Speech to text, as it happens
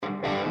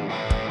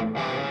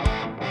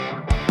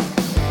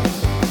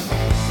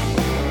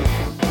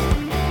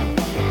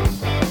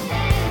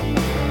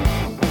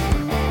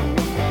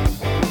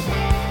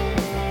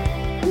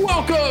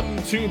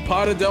to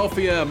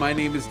Podadelphia. My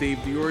name is Dave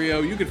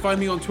Diorio. You can find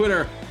me on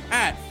Twitter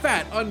at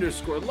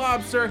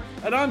 @fat_lobster.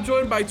 And I'm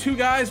joined by two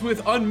guys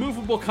with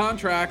unmovable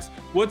contracts.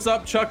 What's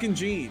up, Chuck and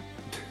Gene?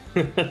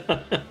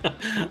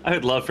 I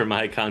would love for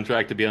my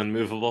contract to be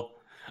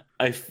unmovable.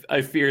 I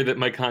fear that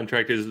my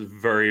contract is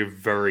very,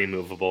 very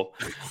movable.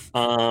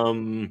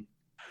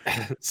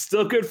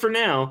 Still good for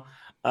now.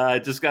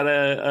 Just got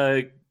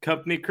a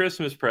company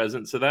Christmas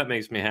present, so that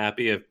makes me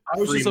happy. A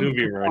free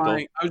movie rental.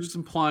 I was just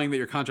implying that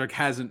your contract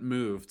hasn't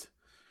moved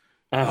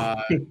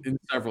in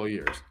several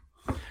years.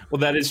 Well,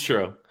 that is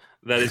true.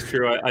 That is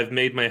true. I've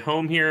made my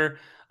home here.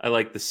 I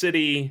like the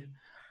city.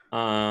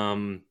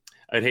 I'd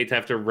hate to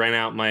have to rent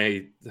out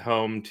my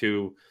home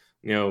to,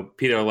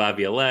 Peter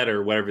LaViolette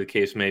or whatever the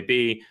case may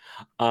be.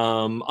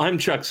 I'm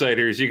Chuck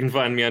Siders. You can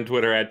find me on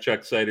Twitter at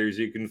Chuck Siders.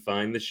 You can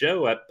find the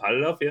show at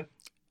Podadelphia.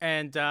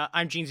 And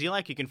I'm Gene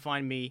Zelak. You can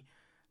find me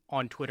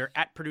on Twitter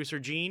at Producer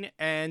Gene.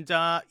 And,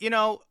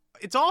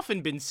 it's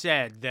often been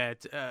said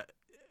that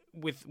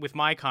with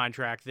my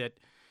contract that,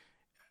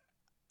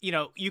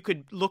 you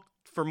could look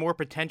for more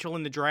potential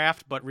in the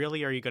draft, but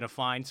really are you going to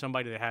find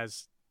somebody that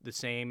has the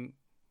same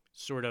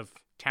sort of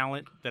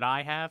talent that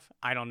I have?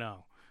 I don't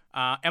know.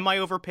 Am I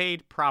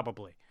overpaid?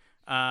 Probably.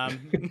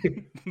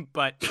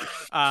 But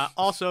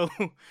also,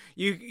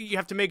 you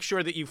have to make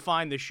sure that you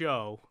find the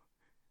show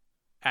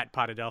at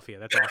Podadelphia.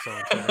 That's also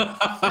on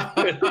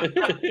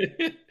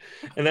Twitter.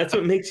 And that's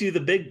what makes you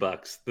the big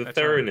bucks, the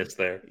thoroughness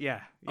there.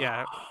 Yeah.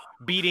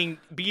 Beating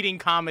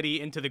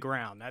comedy into the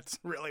ground. That's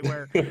really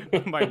where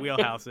my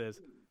wheelhouse is.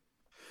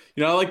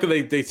 I like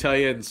when they tell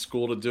you in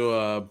school to do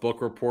a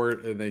book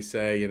report and they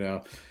say,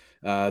 tell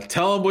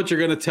them what you're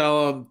going to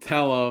tell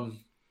them,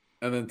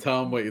 and then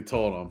tell them what you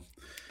told them.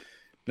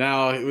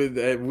 Now, at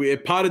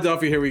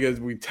Podadelphia, here we go.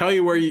 We tell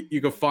you where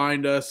you can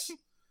find us.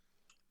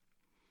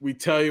 We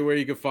tell you where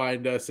you can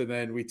find us, and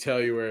then we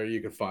tell you where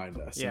you can find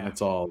us. Yeah. And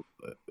it's all.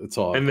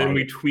 And then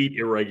we tweet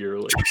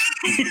irregularly.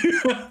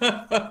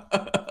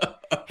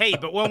 Hey,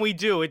 but when we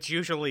do, it's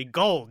usually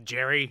gold,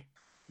 Jerry.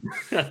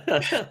 Did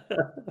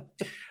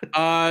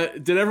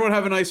everyone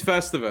have a nice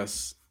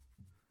Festivus?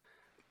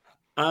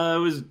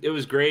 It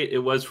was great. It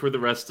was for the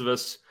rest of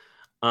us.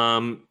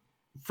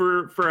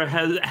 For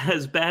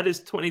as bad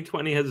as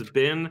 2020 has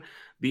been,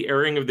 the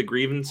airing of the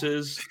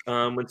grievances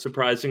went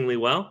surprisingly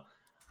well.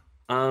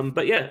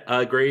 But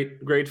yeah, great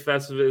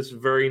Festivus,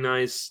 very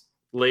nice,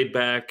 laid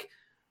back.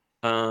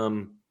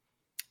 Christmas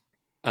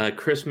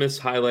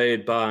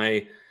highlighted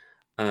by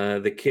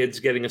the kids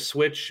getting a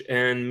Switch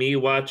and me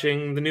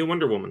watching the new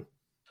Wonder Woman.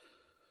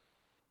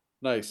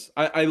 Nice.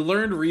 I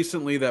learned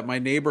recently that my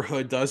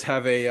neighborhood does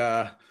have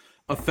a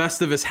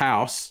Festivus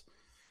house.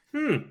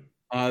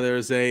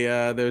 There's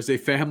a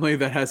family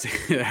that has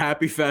a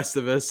happy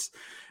Festivus,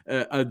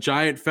 a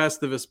giant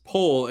Festivus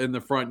pole in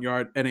the front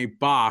yard, and a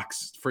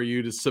box for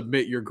you to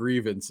submit your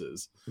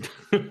grievances.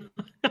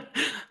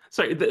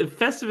 Sorry, the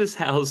Festivus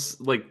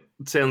house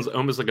sounds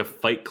almost like a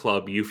Fight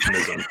Club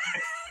euphemism.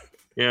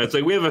 It's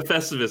like we have a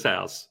Festivus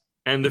house,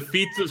 and the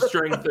feats of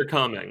strength are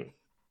coming.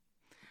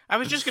 I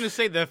was just going to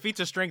say the feats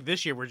of strength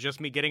this year were just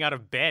me getting out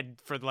of bed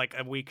for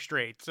a week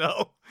straight.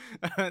 So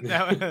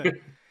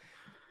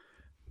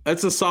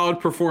that's a solid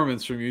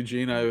performance from you,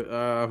 Gene.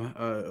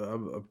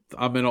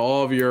 I'm in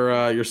all of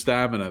your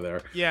stamina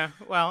there. Yeah,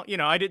 well,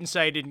 I didn't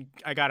say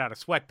I got out of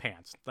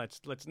sweatpants.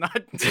 Let's not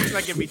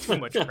give me too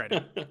much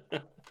credit.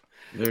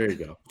 There you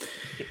go.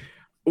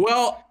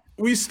 Well,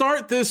 we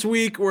start this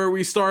week where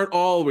we start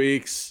all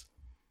weeks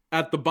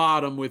at the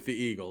bottom with the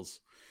Eagles,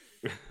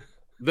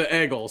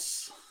 the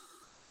Eagles.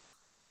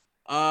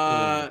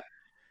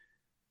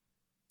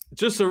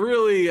 Just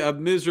a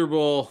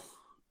miserable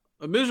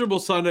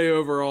Sunday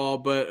overall,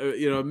 but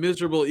a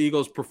miserable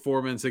Eagles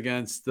performance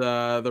against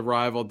the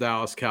rival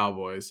Dallas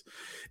Cowboys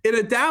in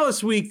a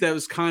Dallas week that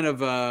was kind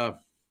of a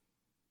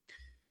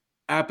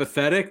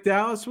apathetic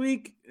Dallas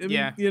week.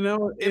 Yeah,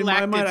 in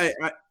my mind,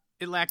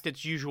 it lacked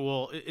its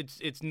usual,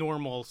 its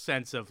normal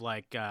sense of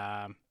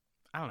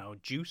I don't know,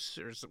 juice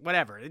or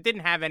whatever. It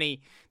didn't have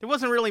any. There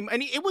wasn't really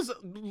any. It was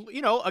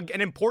an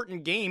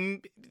important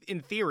game in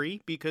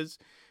theory because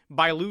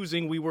by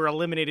losing, we were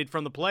eliminated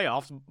from the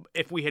playoffs.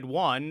 If we had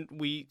won,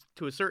 we,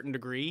 to a certain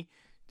degree,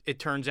 it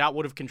turns out,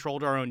 would have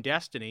controlled our own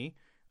destiny.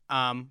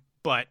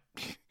 But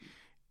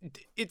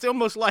it's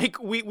almost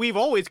like we've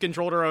always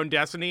controlled our own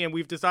destiny, and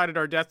we've decided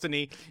our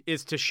destiny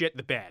is to shit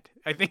the bed.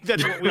 I think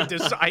that's what we've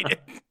decided.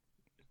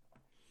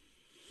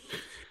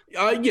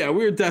 Yeah,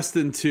 we were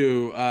destined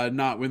to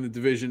not win the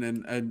division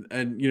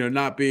and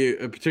not be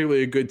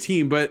particularly a good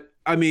team. But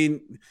I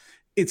mean,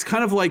 it's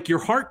kind of like your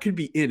heart could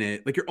be in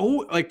it. Like you're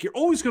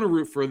always going to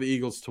root for the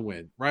Eagles to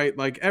win, right?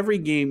 Like every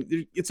game,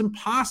 it's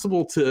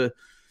impossible to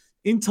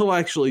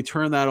intellectually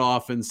turn that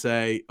off and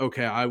say,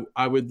 okay,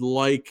 I would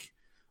like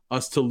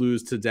us to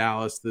lose to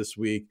Dallas this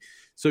week.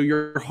 So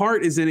your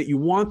heart is in it. You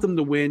want them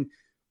to win,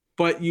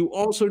 but you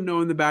also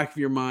know in the back of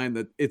your mind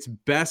that it's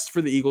best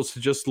for the Eagles to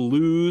just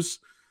lose.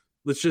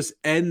 Let's just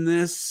end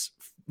this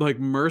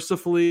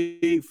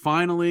mercifully,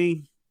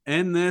 finally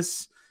end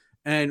this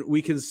and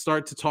we can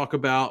start to talk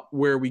about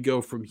where we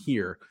go from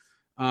here.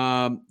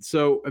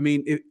 So, I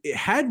mean,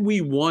 had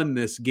we won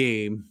this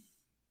game,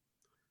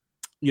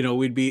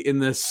 we'd be in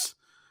this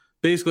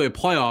basically a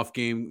playoff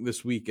game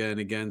this weekend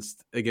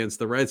against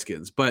the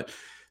Redskins. But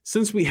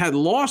since we had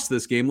lost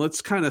this game,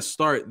 let's kind of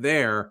start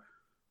there.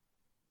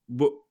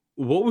 What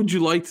would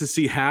you like to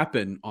see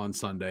happen on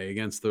Sunday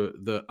against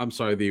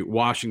the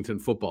Washington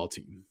football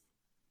team?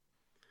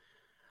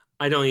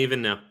 I don't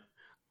even know.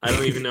 I'm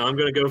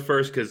going to go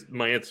first because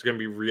my answer is going to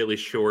be really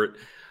short.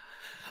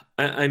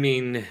 I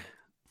mean,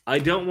 I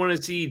don't want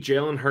to see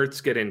Jalen Hurts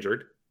get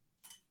injured.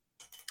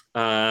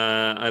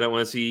 I don't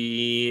want to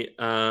see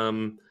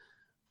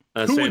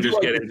Sanders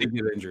get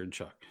injured,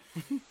 Chuck.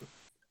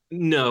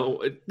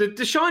 No,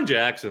 Deshaun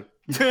Jackson.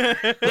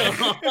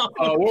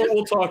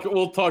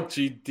 We'll talk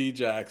D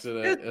Jackson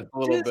a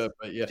little bit,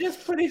 but yeah,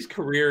 just put his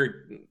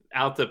career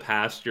out to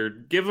pasture.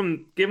 Give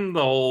him the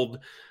old.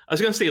 I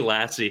was gonna say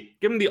Lassie.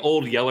 Give him the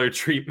old Yeller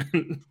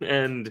treatment,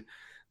 and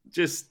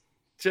just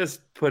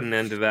put an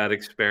end to that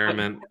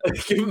experiment.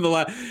 Give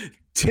him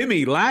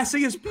Timmy.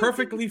 Lassie is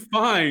perfectly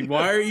fine.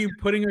 Why are you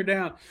putting her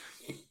down?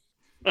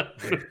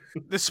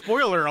 The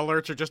spoiler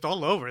alerts are just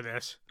all over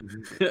this.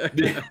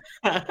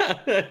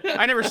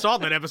 I never saw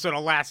that episode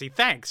of Lassie.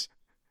 Thanks.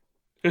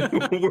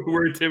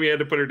 Where Timmy had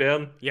to put her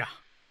down? Yeah.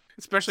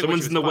 Especially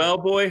someone's in the well,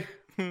 boy.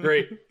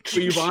 Great. So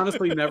you've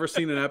honestly never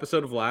seen an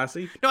episode of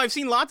Lassie? No, I've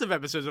seen lots of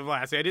episodes of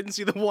Lassie. I didn't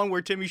see the one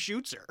where Timmy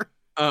shoots her.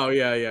 Oh,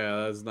 yeah.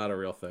 That's not a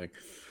real thing.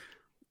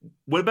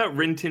 What about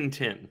Rin Tin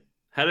Tin?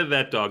 How did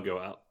that dog go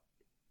out?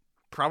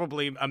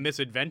 Probably a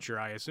misadventure,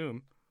 I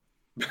assume.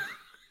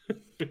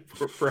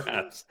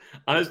 Perhaps.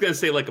 I was going to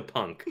say like a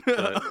punk,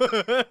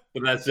 but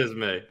that's just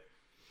me.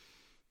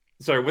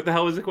 Sorry, what the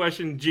hell was the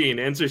question? Gene,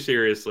 answer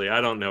seriously. I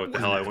don't know what the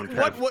hell I want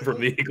from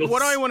the Eagles. What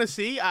do I want to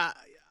see? I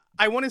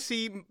want to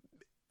see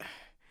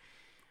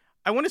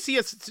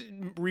us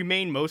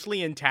remain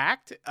mostly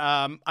intact.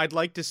 I'd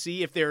like to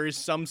see if there is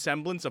some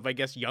semblance of, I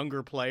guess,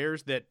 younger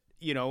players that,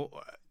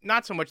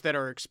 not so much that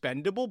are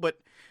expendable, but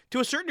to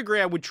a certain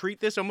degree, I would treat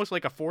this almost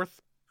like a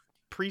fourth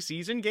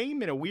preseason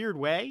game in a weird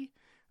way.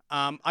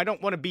 I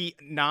don't want to be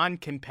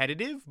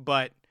non-competitive,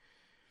 but,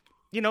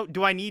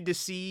 do I need to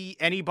see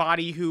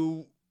anybody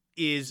who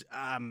is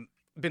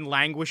been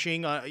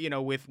languishing,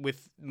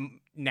 with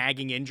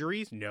nagging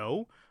injuries?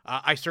 No.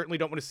 I certainly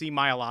don't want to see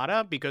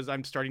Mailata because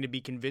I'm starting to be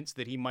convinced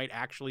that he might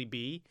actually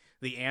be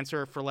the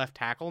answer for left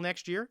tackle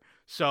next year.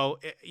 So,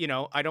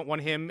 I don't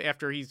want him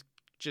after he's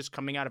just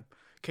coming out of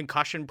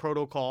concussion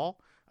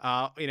protocol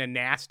in a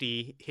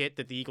nasty hit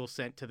that the Eagles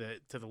sent to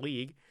the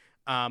league.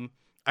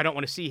 I don't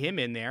want to see him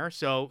in there.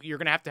 So you're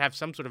going to have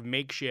some sort of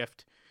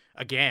makeshift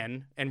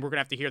again, and we're going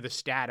to have to hear the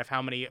stat of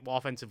how many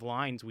offensive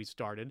lines we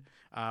started.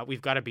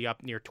 We've got to be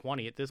up near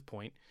 20 at this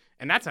point,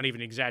 and that's not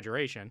even an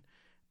exaggeration.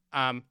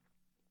 As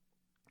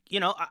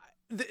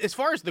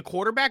far as the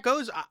quarterback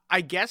goes,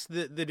 I guess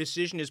the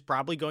decision is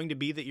probably going to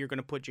be that you're going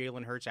to put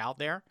Jalen Hurts out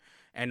there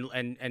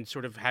and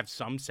sort of have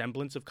some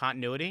semblance of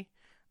continuity.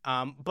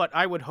 But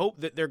I would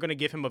hope that they're going to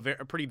give him a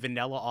pretty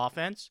vanilla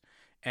offense.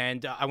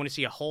 And I want to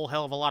see a whole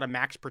hell of a lot of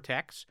max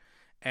protects.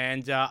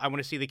 And I want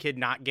to see the kid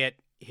not get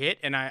hit.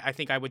 And I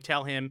think I would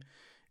tell him,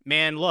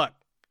 man, look,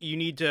 you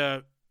need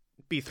to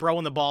be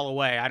throwing the ball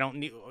away. I don't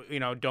need,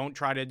 don't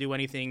try to do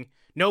anything.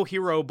 No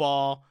hero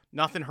ball,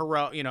 nothing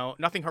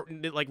nothing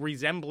like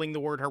resembling the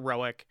word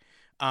heroic.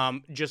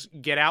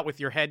 Just get out with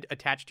your head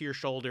attached to your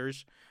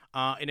shoulders.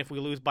 And if we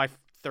lose by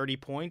 30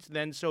 points,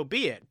 then so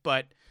be it.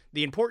 But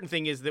the important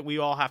thing is that we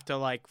all have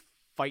to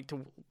fight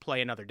to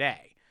play another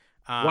day.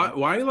 Why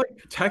are you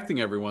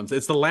protecting everyone?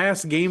 It's the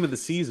last game of the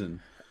season.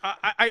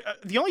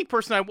 The only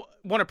person I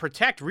want to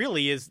protect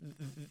really is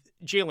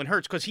Jalen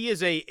Hurts because he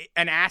is an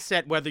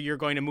asset whether you're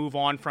going to move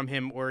on from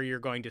him or you're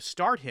going to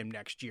start him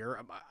next year.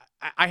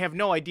 I have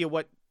no idea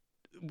what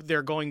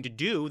they're going to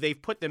do.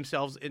 They've put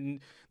themselves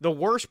in the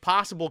worst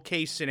possible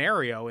case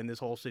scenario in this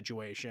whole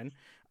situation.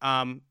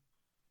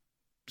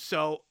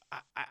 So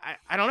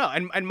I don't know.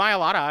 And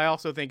Mailata I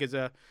also think is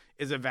a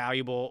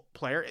valuable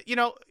player.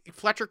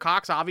 Fletcher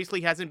Cox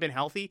obviously hasn't been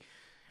healthy.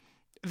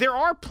 There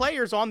are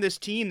players on this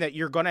team that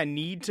you're going to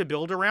need to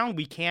build around.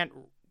 We can't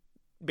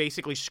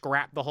basically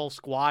scrap the whole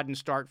squad and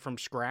start from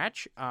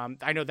scratch.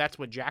 I know that's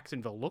what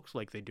Jacksonville looks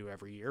like they do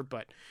every year,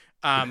 but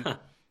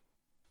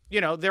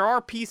there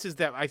are pieces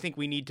that I think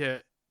we need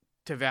to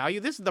value.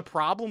 This is the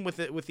problem with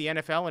the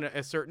NFL in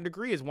a certain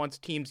degree is once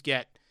teams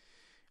get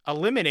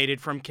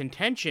eliminated from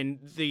contention,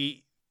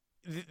 the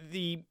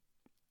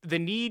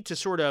need to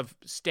sort of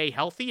stay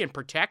healthy and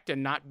protect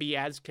and not be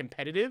as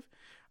competitive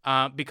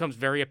becomes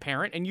very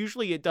apparent. And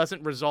usually it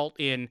doesn't result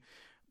in,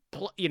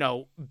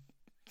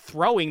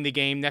 throwing the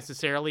game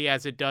necessarily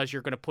as it does.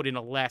 You're going to put in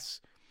a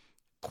less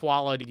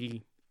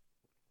quality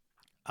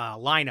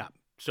lineup,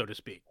 so to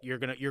speak. You're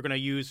going to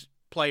use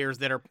players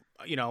that are,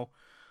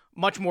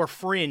 much more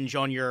fringe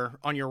on your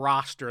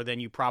roster than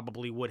you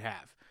probably would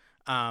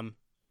have.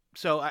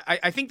 So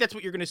I think that's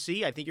what you're going to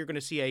see. I think you're going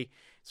to see a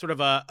sort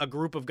of a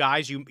group of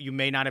guys you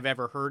may not have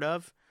ever heard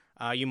of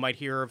You might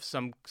hear of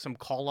some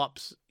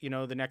call-ups,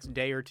 the next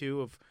day or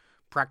two of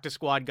practice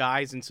squad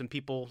guys and some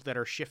people that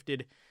are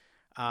shifted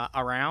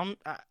around.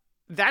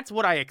 That's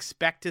what I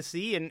expect to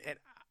see, and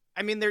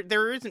I mean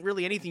there isn't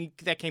really anything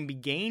that can be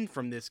gained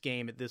from this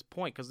game at this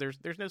point because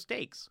there's no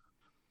stakes.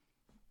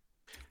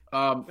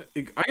 I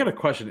got a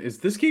question. Is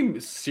this game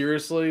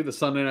seriously the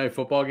Sunday Night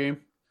Football game?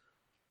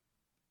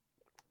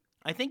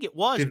 I think it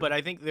was, but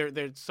I think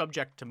they're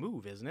subject to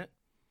move, isn't it?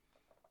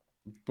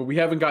 But we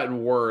haven't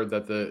gotten word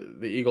that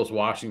the Eagles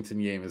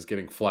Washington game is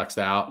getting flexed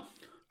out.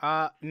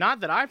 Not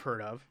that I've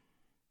heard of.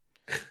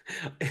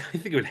 I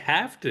think it would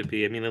have to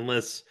be. I mean,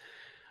 unless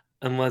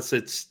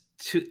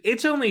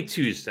it's only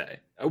Tuesday.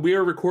 We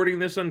are recording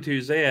this on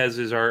Tuesday, as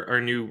is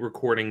our new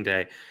recording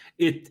day.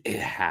 It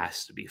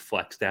has to be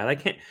flexed out. I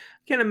can't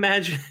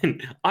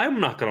imagine. I'm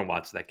not going to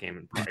watch that game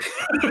in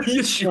private.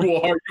 Yes, you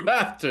are. You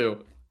have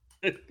to.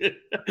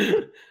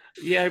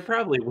 Yeah, I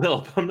probably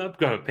will, but I'm not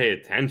going to pay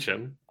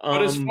attention.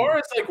 But as far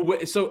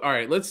as all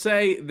right, let's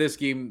say this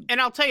game, and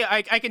I'll tell you,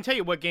 I can tell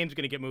you what game's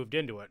going to get moved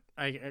into it.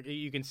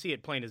 You can see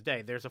it plain as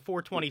day. There's a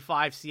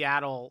 4:25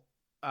 Seattle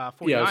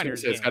 49ers yeah, I was gonna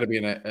say game. It's got to be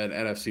an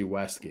NFC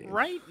West game,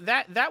 right?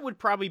 That would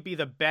probably be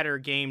the better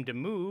game to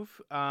move.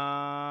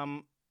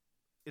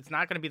 It's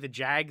not going to be the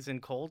Jags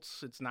and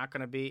Colts. It's not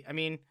going to be. I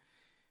mean,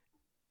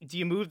 do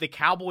you move the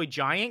Cowboy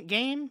Giant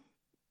game?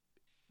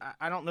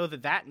 I don't know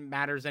that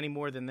matters any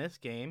more than this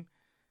game.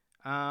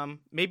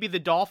 Maybe the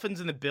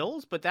Dolphins and the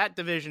Bills, but that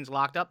division's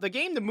locked up. The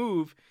game to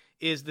move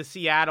is the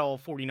Seattle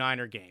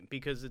 49er game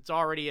because it's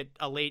already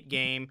a late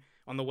game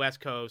on the West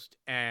Coast,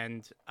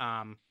 and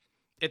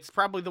it's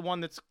probably the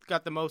one that's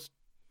got the most,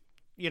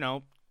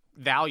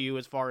 value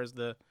as far as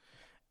the.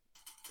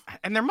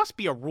 And there must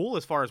be a rule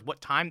as far as what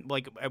time,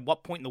 like at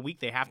what point in the week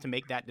they have to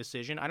make that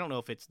decision. I don't know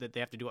if it's that they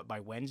have to do it by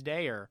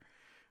Wednesday or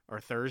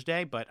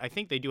Thursday, but I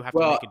think they do have to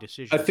make a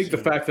decision. I think the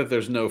fact that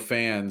there's no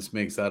fans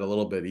makes that a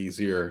little bit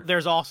easier.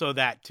 There's also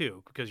that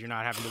too, because you're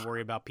not having to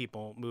worry about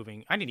people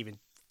moving. I didn't even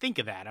think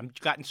of that. I've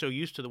gotten so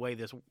used to the way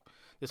this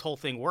whole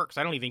thing works.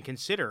 I don't even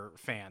consider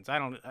fans. I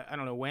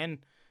don't know when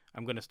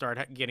I'm going to start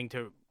getting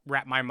to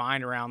wrap my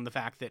mind around the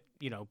fact that,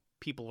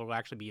 people will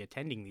actually be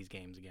attending these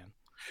games again.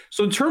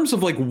 So in terms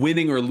of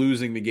winning or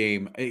losing the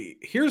game,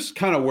 here's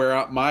kind of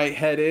where my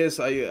head is.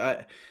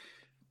 I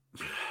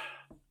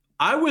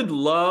would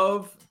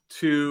love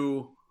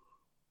to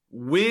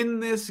win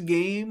this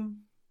game,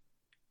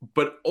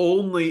 but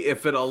only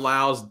if it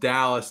allows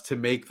Dallas to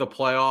make the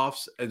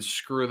playoffs and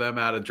screw them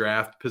out of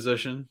draft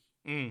position.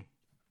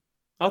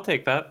 I'll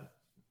take that.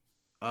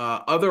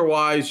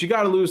 Otherwise, you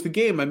got to lose the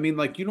game. I mean,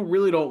 you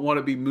don't want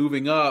to be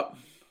moving up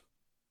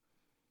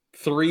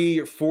 3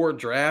 or 4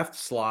 draft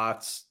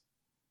slots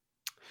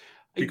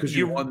because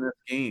you won this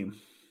game.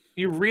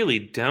 You really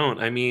don't.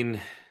 I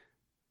mean,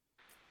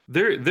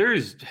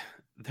 there's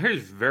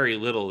very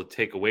little to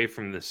take away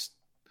from this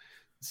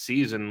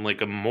season,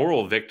 like a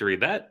moral victory.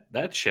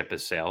 That ship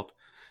has sailed.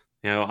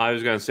 I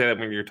was going to say that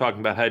when you were talking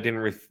about how I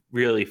didn't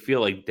really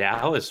feel like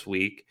Dallas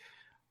week.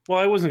 Well,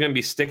 I wasn't going to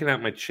be sticking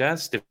out my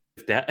chest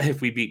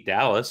if we beat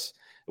Dallas.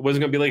 It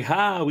wasn't going to be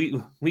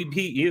like, we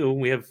beat you.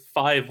 We have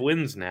 5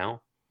 wins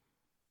now.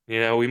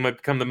 We might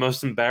become the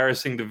most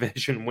embarrassing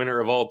division winner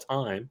of all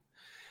time.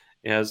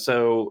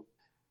 So,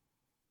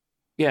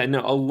 a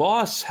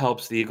loss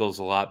helps the Eagles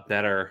a lot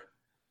better.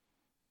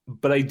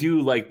 But I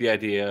do like the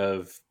idea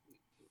of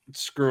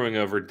screwing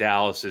over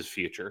Dallas's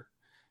future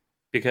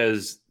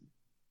because,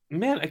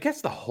 man, I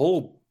guess the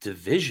whole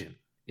division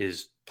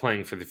is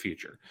playing for the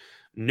future.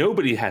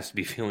 Nobody has to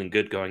be feeling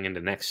good going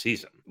into next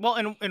season.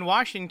 Well, in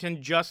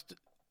Washington, just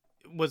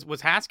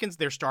was Haskins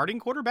their starting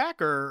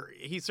quarterback, or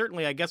he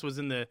certainly, I guess, was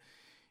in the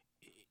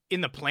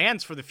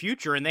plans for the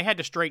future, and they had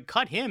to straight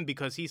cut him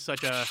because he's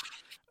such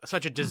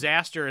a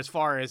disaster as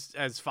far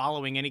as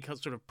following any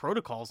sort of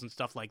protocols and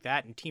stuff like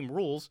that and team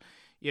rules.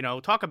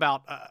 Talk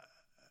about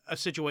a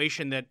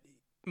situation that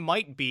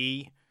might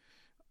be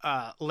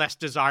less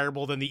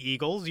desirable than the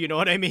Eagles. You know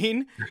what I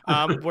mean?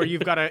 Where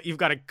you've got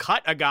to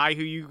cut a guy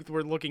who you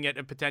were looking at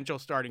a potential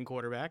starting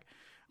quarterback.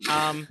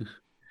 And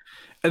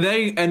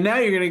now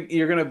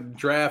you're gonna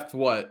draft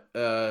what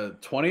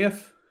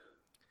 20th?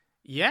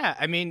 Yeah,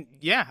 I mean,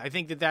 I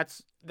think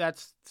that's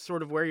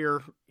sort of where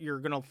you're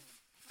gonna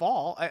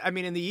fall. I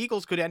mean, and the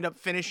Eagles could end up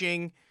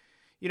finishing.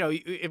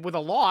 With a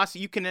loss,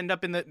 you can end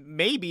up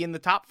maybe in the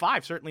top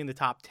 5, certainly in the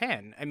top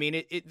 10. I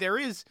mean, there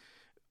is,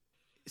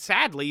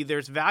 sadly,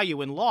 there's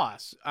value in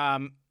loss.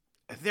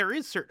 There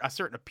is a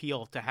certain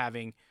appeal to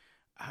having,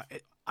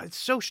 it's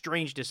so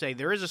strange to say,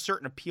 there is a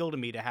certain appeal to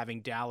me to having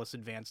Dallas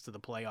advance to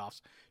the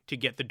playoffs to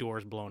get the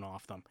doors blown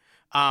off them.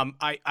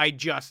 I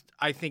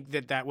think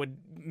that would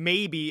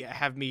maybe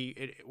have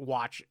me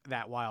watch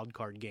that wild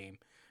card game.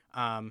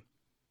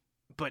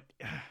 But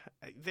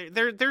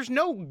there's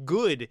no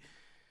good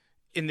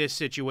in this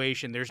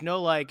situation. There's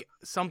no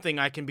something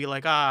I can be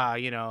like,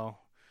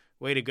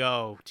 way to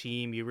go,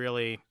 team. You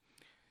really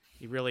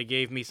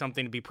gave me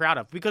something to be proud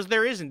of, because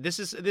there isn't. This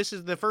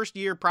is the first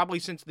year probably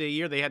since the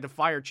year they had to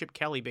fire Chip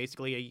Kelly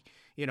basically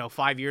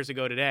 5 years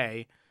ago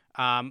today,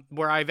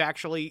 where I've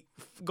actually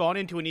gone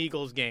into an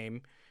Eagles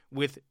game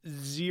with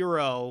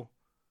zero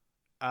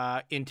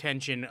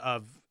intention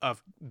of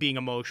being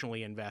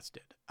emotionally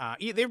invested.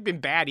 There have been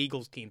bad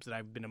Eagles teams that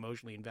I've been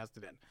emotionally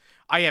invested in.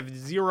 I have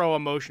zero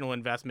emotional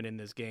investment in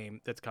this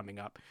game that's coming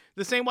up.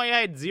 The same way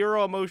I had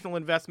zero emotional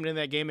investment in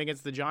that game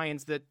against the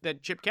Giants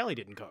that Chip Kelly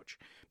didn't coach,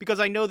 because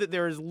I know that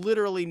there is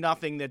literally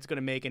nothing that's going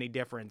to make any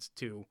difference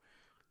to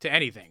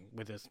anything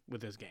with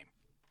this game.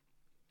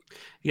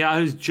 Yeah,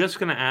 I was just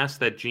going to ask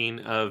that,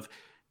 Gene,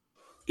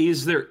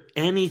 is there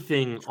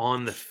anything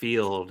on the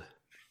field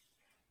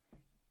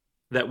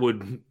that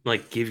would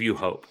give you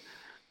hope?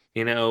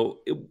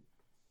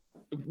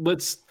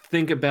 Let's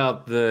think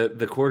about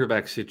the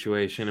quarterback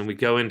situation, and we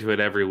go into it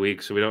every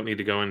week, so we don't need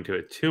to go into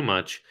it too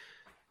much.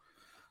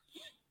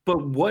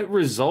 But what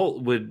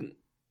result would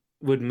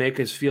make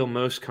us feel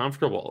most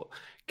comfortable?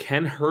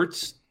 Can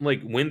Hurts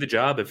win the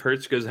job if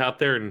Hurts goes out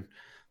there and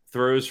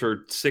throws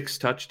for 6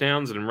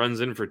 touchdowns and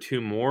runs in for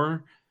 2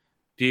 more?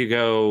 Do you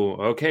go,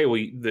 okay,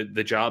 well,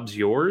 the job's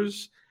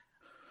yours?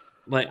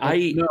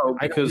 No,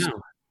 because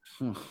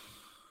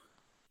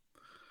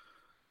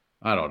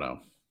I don't know.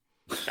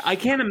 I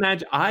can't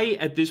imagine.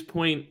 At this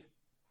point,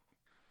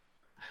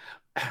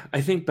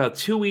 I think about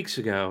 2 weeks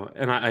ago,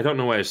 and I don't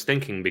know what I was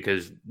thinking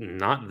because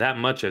not that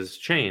much has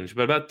changed,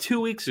 but about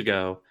 2 weeks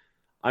ago,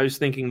 I was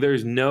thinking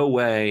there's no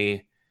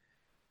way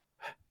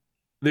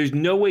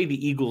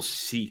the Eagles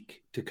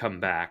seek to come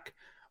back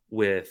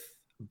with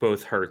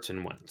both Hurts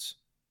and Wentz.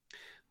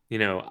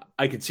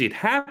 I could see it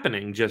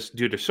happening just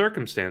due to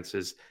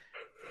circumstances.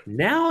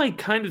 Now I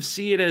kind of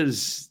see it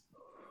as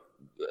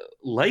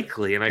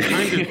likely, and I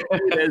kind of see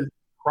it as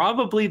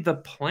probably the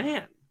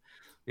plan,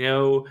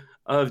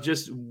 of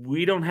just,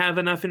 we don't have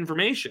enough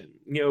information.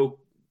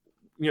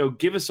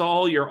 Give us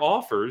all your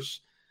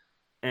offers,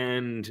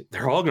 and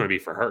they're all going to be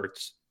for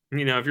Hurts.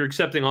 If you're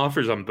accepting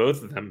offers on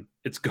both of them,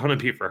 it's going to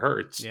be for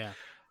Hurts. Yeah.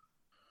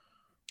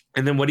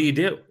 And then what do you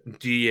do?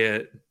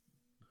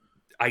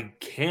 I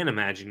can't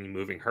imagine you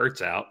moving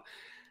Hurts out,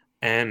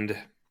 and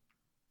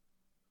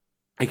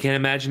I can't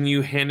imagine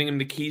you handing him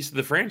the keys to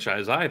the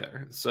franchise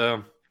either.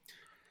 So,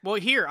 well,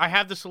 here I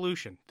have the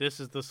solution. This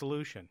is the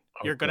solution.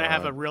 You're going to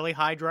have a really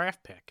high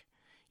draft pick.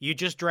 You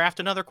just draft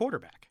another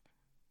quarterback.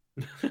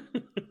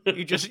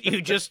 you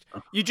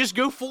just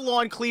go full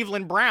on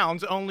Cleveland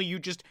Browns. Only you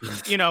just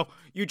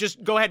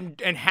go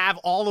ahead and have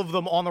all of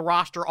them on the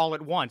roster all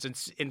at once and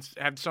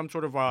have some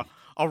sort of a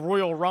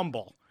Royal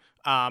Rumble.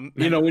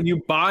 When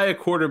you buy a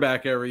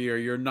quarterback every year,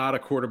 you're not a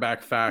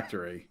quarterback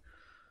factory.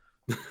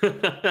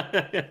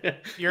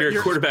 You're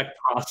a quarterback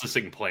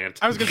processing plant.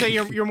 I was gonna say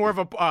you're more of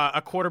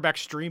a quarterback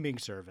streaming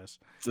service.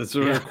 It's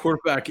a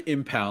quarterback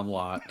impound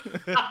lot.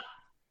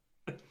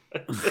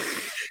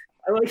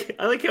 I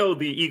like how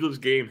the Eagles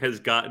game has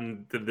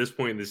gotten to this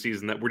point in the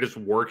season that we're just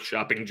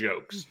workshopping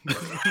jokes.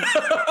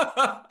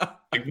 That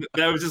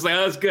was just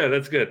that's good.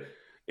 That's good.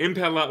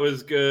 Impound lot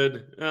was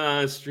good.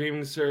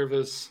 Streaming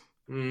service.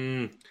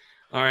 All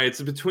right,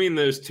 so between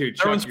those two,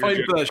 everyone's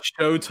fighting for that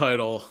show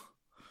title.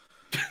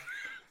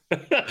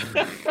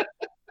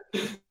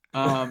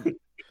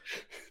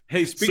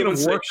 Hey, speaking of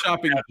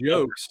workshopping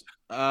jokes,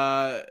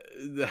 how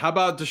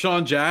about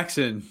Deshaun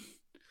Jackson?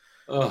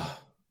 I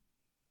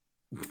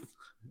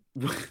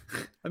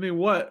mean,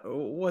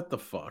 what the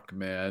fuck,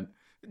 man?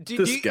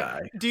 This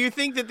guy. Do you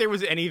think that there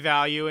was any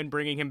value in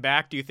bringing him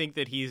back? Do you think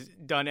that he's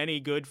done any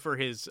good for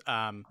his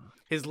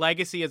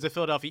legacy as a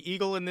Philadelphia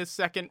Eagle in this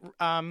second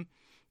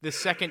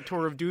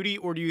tour of duty,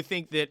 or do you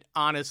think that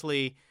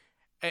honestly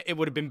it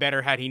would have been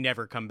better had he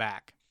never come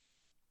back?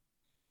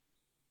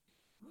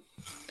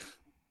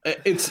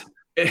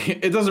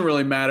 It doesn't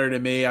really matter to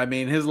me. I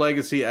mean, his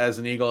legacy as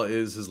an Eagle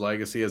is his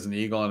legacy as an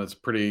Eagle, and it's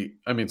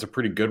a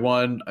pretty good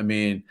one. I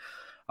mean,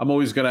 I'm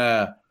always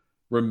gonna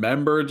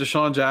remember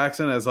Deshaun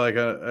Jackson as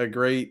a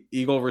great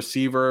Eagle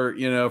receiver,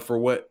 for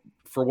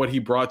what he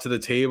brought to the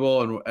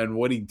table and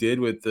what he did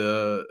with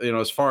the,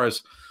 as far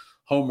as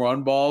home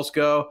run balls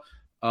go.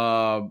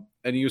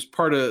 And he was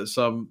part of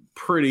some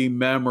pretty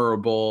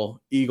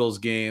memorable Eagles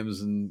games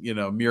and,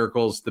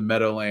 miracles, the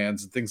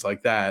Meadowlands and things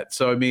like that.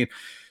 So, I mean,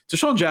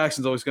 Deshaun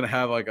Jackson's always going to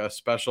have a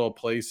special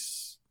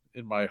place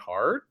in my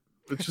heart,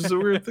 which is a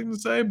weird thing to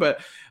say,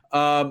 but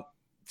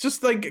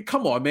just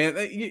come on, man,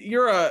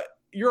 you're a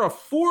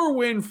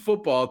 4-win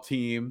football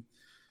team,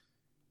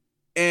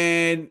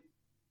 and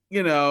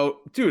dude,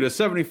 a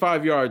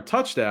 75-yard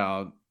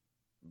touchdown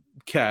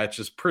catch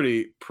is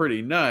pretty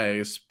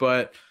nice,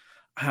 but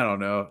I don't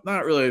know,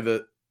 not really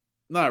the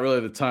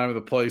time or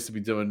the place to be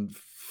doing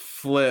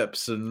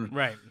flips and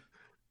right.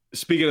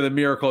 Speaking of the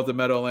miracle at the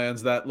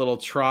Meadowlands, that little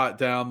trot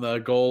down the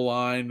goal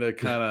line to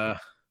kind of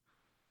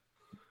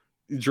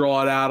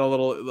draw it out a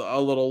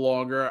little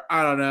longer.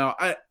 I don't know.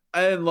 I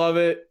didn't love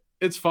it.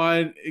 It's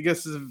fine. I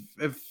guess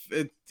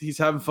if he's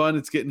having fun,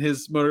 it's getting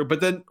his motor. But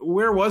then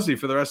where was he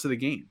for the rest of the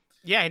game?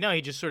 Yeah, I know.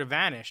 He just sort of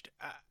vanished.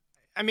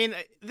 I mean,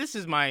 this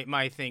is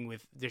my thing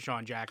with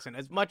Deshaun Jackson.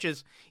 As much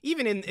as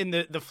even in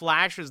the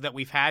flashes that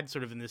we've had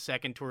sort of in the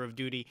second tour of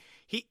duty,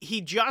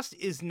 he just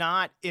is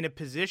not in a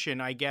position,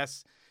 I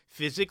guess,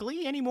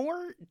 physically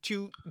anymore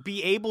to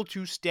be able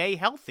to stay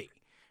healthy.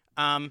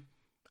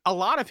 A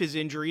lot of his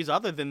injuries,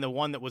 other than the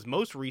one that was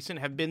most recent,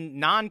 have been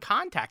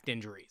non-contact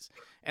injuries.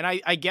 And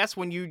I guess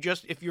when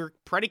if you're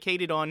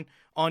predicated on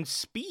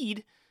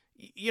speed,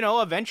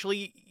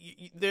 eventually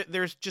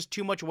there's just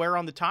too much wear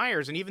on the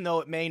tires. And even though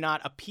it may not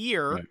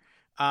appear,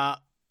 right,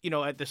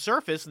 at the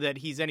surface that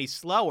he's any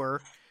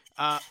slower,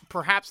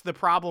 perhaps the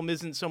problem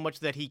isn't so much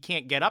that he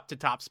can't get up to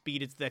top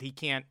speed; it's that he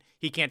can't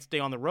stay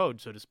on the road,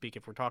 so to speak.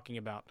 If we're talking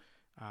about,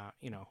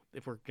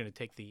 if we're going to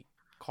take the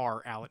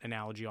car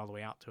analogy all the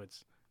way out to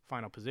its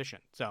final position.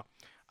 So,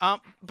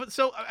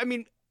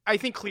 I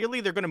think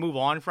clearly they're going to move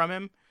on from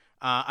him.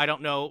 I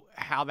don't know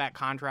how that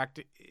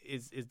contract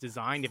is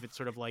designed. If it's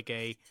sort of like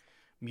a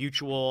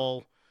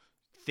mutual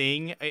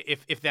thing,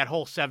 if that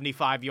whole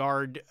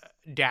 75-yard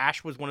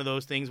dash was one of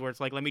those things where it's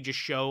like, let me just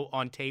show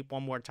on tape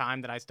one more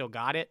time that I still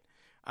got it,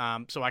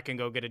 so I can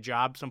go get a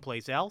job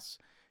someplace else.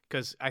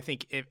 Because I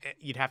think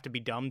you'd have to be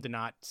dumb to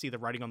not see the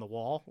writing on the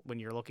wall when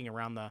you're looking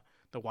around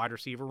the wide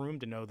receiver room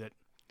to know that,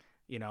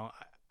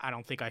 I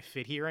don't think I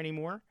fit here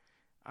anymore.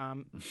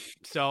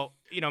 So,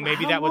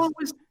 maybe that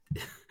was...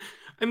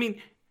 I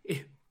mean,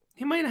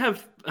 he might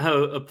have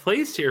a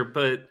place here,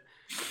 but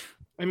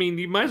I mean,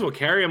 you might as well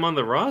carry him on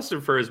the roster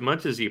for as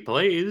much as he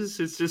plays.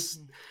 It's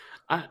just,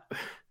 I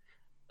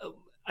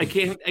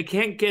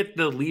can't get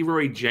the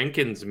Leroy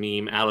Jenkins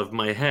meme out of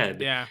my head.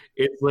 Yeah.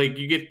 It's like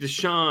you get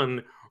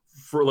Deshaun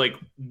for like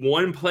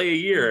one play a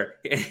year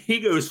and he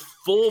goes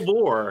full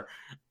bore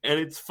and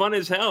it's fun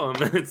as hell. And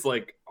then it's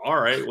like, all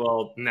right,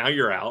 well, now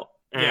you're out.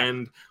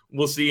 And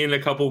we'll see you in a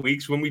couple of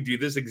weeks when we do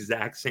this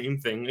exact same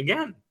thing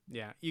again.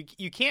 Yeah,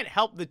 you can't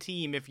help the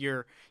team if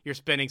you're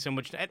spending so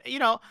much.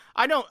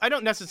 I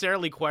don't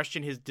necessarily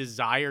question his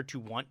desire to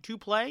want to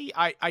play.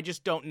 I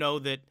just don't know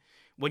that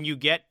when you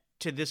get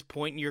to this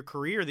point in your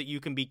career that you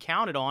can be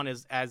counted on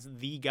as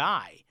the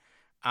guy.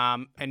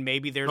 And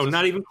maybe there's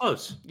not even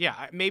close.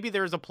 Yeah, maybe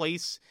there's a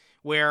place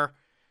where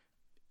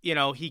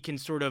he can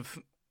sort of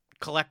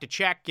collect a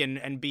check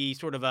and be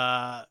sort of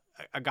a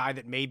guy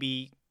that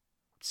maybe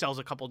sells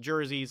a couple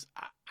jerseys.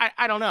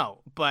 I don't know,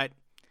 but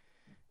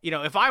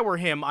if I were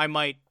him, I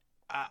might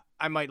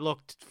look,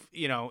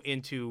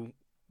 into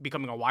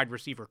becoming a wide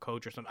receiver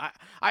coach or something.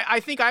 I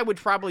think I would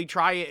probably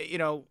try,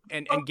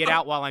 and get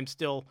out while I'm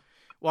still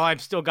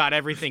got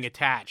everything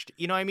attached.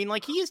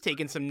 Like he has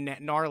taken some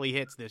gnarly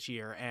hits this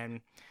year,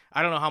 and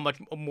I don't know how much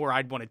more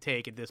I'd want to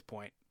take at this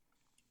point.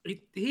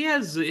 He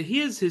has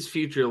his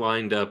future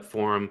lined up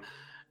for him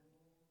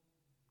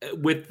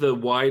with the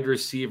wide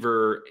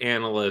receiver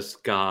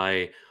analyst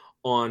guy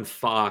on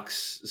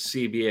Fox,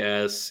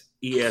 CBS,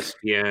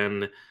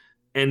 ESPN,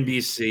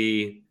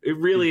 NBC. It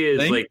really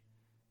is like,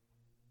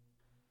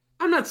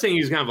 I'm not saying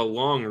he's gonna have a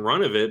long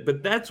run of it,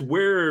 but that's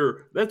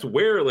where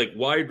like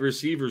wide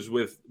receivers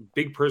with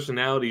big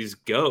personalities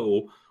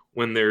go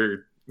when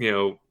their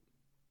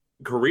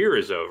career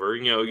is over.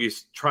 You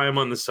try them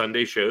on the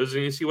Sunday shows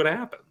and you see what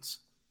happens.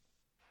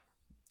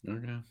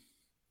 Okay.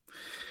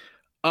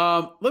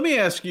 Let me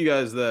ask you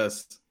guys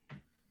this.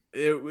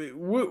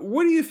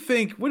 What do you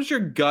think? What is your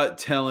gut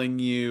telling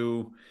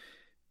you,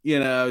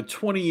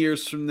 20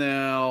 years from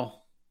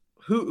now,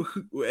 who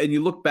and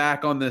you look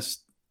back on this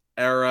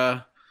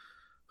era,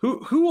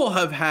 who will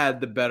have had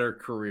the better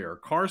career,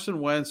 Carson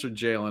Wentz or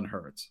Jalen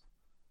Hurts?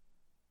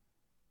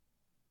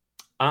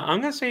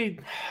 I'm going to say,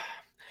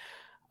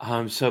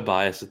 I'm so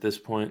biased at this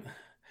point.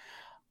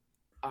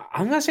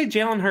 I'm going to say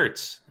Jalen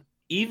Hurts.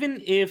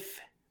 Even if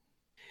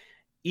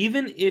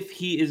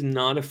he is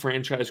not a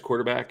franchise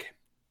quarterback,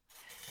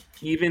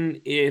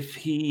 even if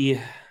he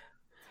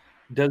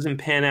doesn't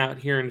pan out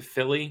here in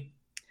Philly,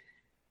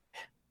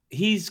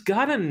 he's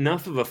got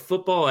enough of a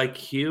football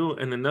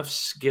IQ and enough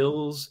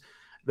skills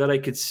that I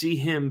could see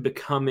him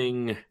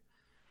becoming,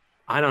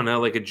 I don't know,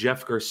 like a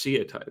Jeff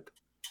Garcia type,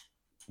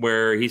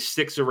 where he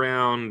sticks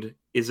around,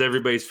 is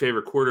everybody's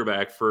favorite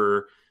quarterback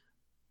for,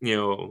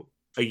 a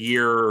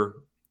year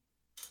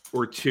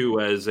or two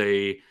as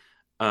a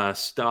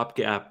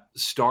stopgap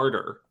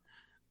starter.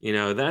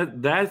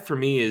 That for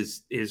me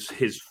is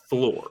his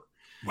floor.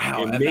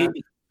 Wow, and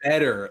maybe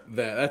better.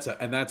 That's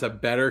a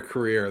better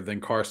career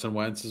than Carson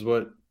Wentz is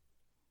what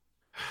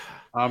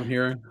I'm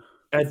hearing.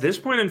 At this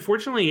point,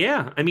 unfortunately,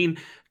 yeah. I mean,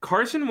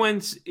 Carson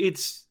Wentz, he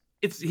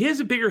has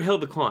a bigger hill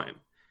to climb.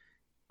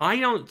 I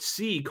don't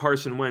see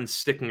Carson Wentz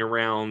sticking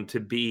around to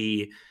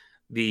be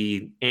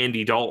the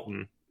Andy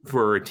Dalton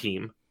for a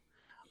team.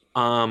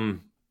 I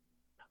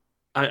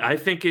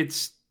think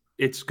it's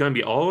going to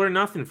be all or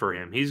nothing for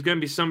him. He's going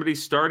to be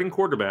somebody's starting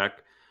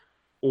quarterback,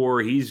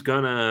 or he's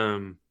going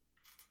to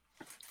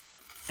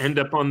end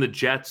up on the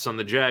Jets, on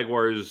the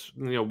Jaguars.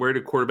 Where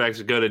do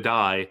quarterbacks go to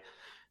die?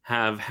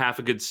 Have half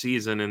a good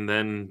season and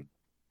then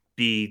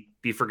be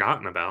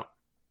forgotten about.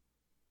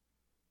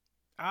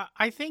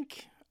 I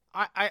think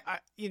I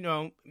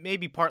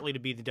maybe partly to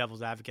be the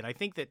devil's advocate, I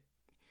think that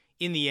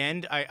in the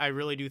end, I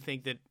really do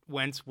think that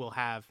Wentz will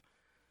have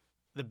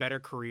the better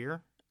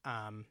career.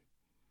 I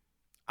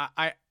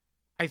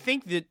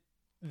think that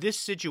this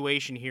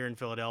situation here in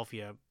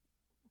Philadelphia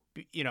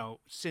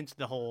since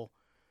the whole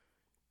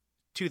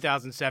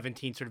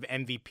 2017 sort of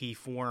MVP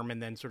form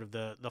and then sort of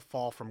the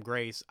fall from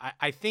grace.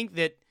 I think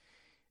that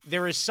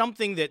there is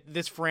something that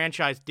this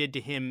franchise did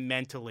to him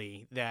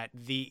mentally that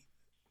the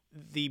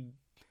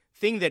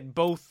thing that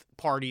both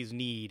parties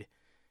need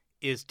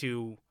is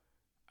to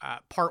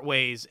part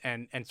ways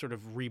and sort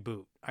of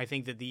reboot. I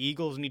think that the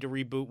Eagles need to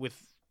reboot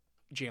with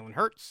Jalen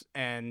Hurts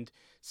and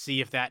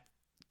see if that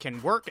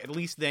can work. At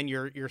least then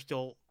you're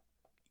still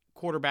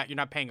quarterback. You're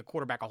not paying a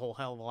quarterback a whole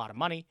hell of a lot of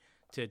money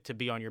to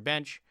be on your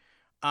bench.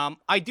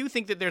 I do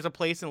think that there's a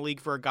place in the league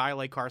for a guy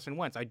like Carson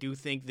Wentz. I do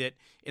think that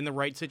in the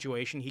right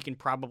situation, he can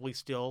probably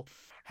still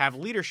have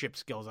leadership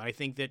skills. I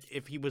think that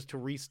if he was to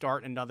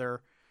restart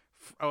another,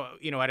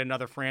 at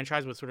another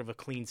franchise with sort of a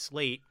clean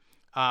slate,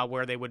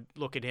 where they would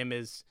look at him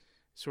as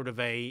sort of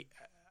a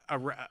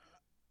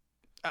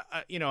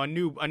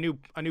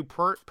new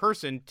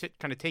person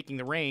kind of taking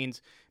the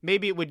reins,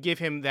 maybe it would give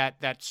him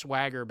that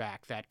swagger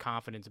back, that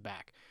confidence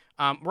back.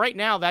 Right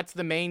now, that's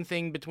the main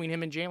thing between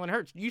him and Jalen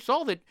Hurts. You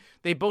saw that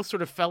they both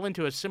sort of fell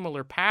into a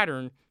similar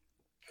pattern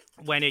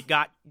when it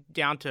got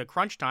down to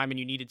crunch time and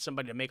you needed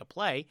somebody to make a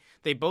play.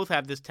 They both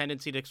have this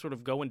tendency to sort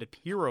of go into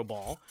hero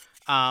ball,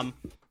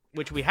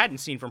 which we hadn't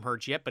seen from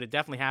Hurts yet, but it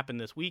definitely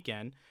happened this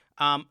weekend.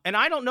 And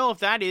I don't know if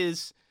that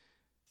is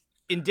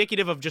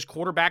indicative of just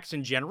quarterbacks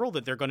in general,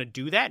 that they're going to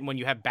do that. And when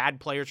you have bad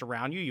players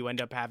around you, you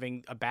end up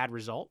having a bad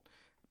result.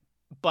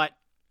 But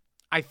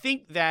I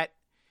think that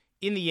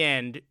in the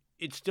end,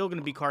 it's still going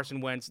to be Carson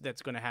Wentz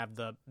that's going to have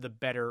the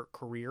better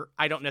career.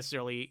 I don't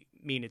necessarily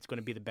mean it's going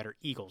to be the better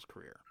Eagles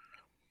career.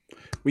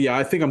 Well, yeah,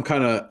 I think I'm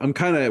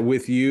kind of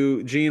with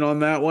you, Gene, on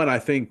that one. I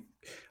think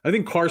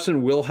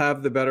Carson will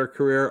have the better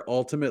career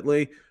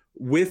ultimately,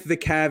 with the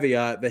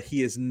caveat that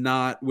he is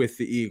not with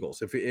the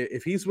Eagles.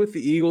 If he's with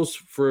the Eagles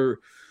for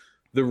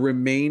the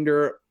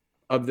remainder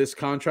of this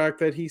contract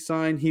that he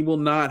signed, he will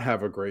not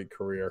have a great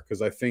career,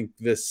 because I think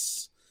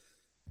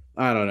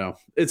I don't know.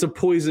 It's a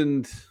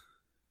poisoned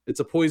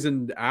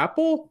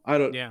apple. I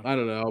don't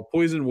know.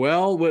 Poisoned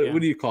well. What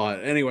do you call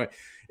it? Anyway,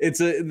 it's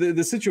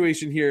the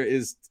situation here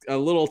is a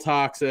little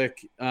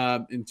toxic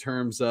in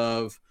terms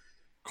of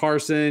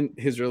Carson,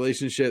 his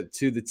relationship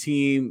to the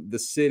team, the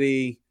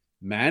city,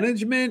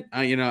 management.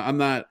 I'm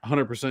not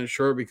 100%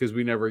 sure because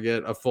we never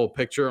get a full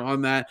picture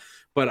on that,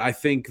 but I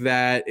think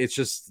that it's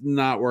just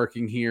not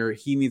working here.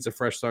 He needs a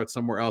fresh start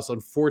somewhere else.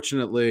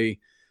 Unfortunately,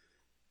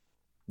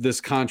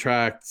 this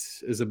contract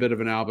is a bit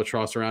of an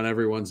albatross around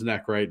everyone's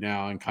neck right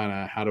now, and kind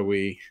of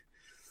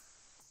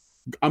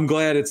I'm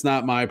glad it's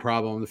not my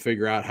problem to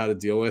figure out how to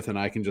deal with, and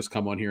I can just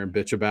come on here and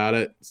bitch about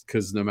it,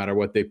 because no matter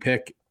what they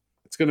pick,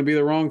 it's going to be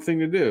the wrong thing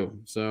to do.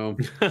 So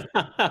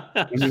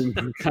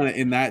I'm kind of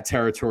in that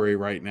territory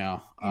right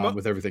now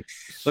with everything.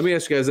 Let me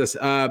ask you guys this.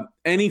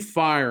 Any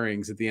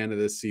firings at the end of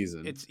this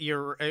season?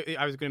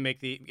 I was going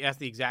to ask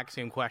the exact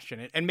same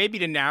question, and maybe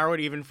to narrow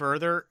it even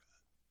further,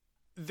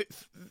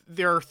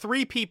 there are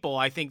three people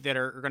I think that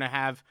are going to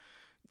have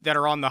that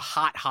are on the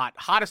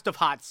hottest of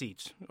hot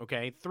seats.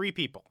 Okay, three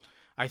people.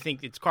 I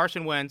think it's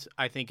Carson Wentz.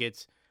 I think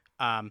it's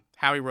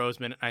Howie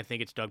Roseman. And I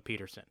think it's Doug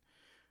Peterson.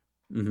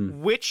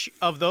 Mm-hmm. Which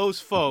of those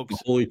folks?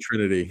 The Holy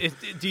Trinity.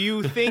 Do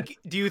you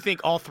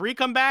think all three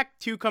come back?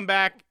 Two come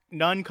back?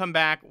 None come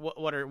back?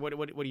 What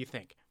do you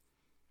think?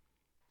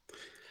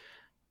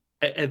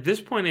 At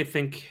this point, I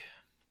think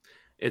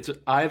it's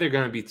either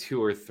going to be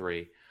two or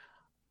three.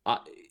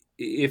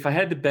 If I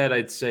had to bet,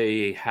 I'd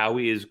say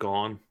Howie is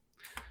gone,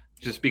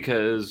 just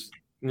because,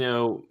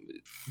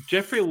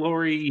 Jeffrey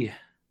Lurie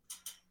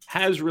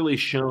has really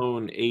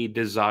shown a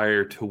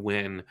desire to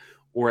win,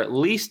 or at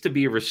least to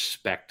be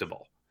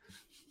respectable.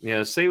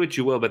 Say what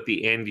you will about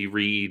the Andy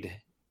Reid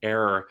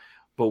era,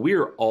 but we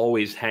are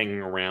always hanging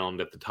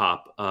around at the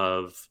top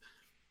of,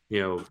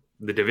 the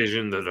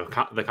division,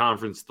 the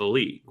conference, the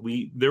league.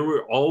 There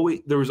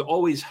was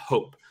always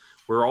hope.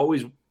 We're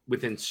always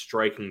within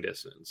striking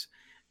distance.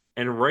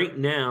 And right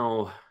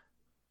now,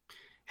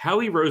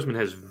 Howie Roseman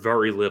has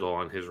very little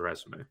on his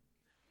resume,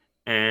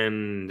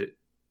 and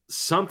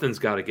something's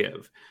got to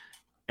give.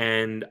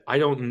 And I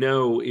don't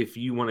know if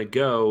you want to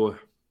go,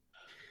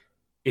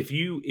 if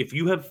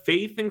you have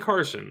faith in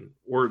Carson,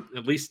 or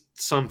at least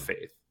some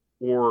faith,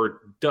 or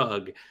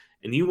Doug,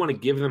 and you want to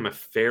give them a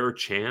fair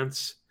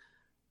chance,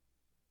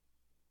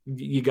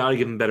 you got to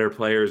give them better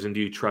players. And do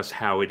you trust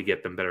Howie to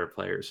get them better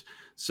players?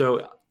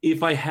 So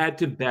if I had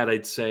to bet,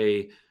 I'd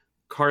say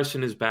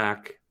Carson is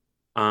back,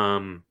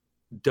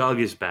 Doug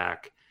is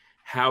back,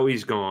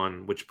 Howie's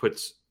gone, which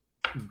puts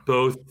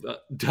both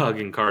Doug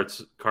and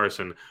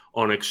Carson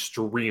on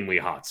extremely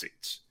hot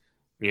seats.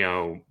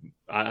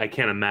 I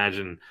can't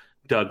imagine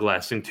Doug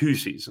lasting 2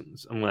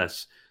 seasons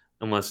unless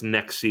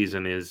next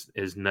season is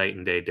night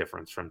and day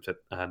difference from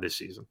this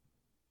season.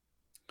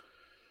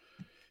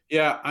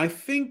 Yeah, I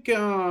think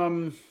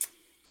if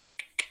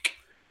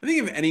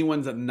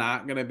anyone's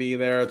not going to be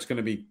there, it's going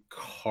to be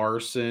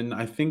Carson.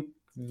 I think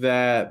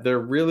that they're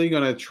really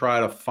going to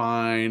try to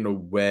find a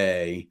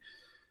way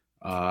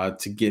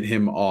to get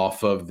him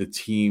off of the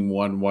team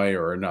one way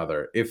or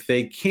another. If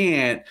they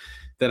can't,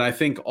 then I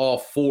think all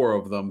 4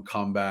 of them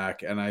come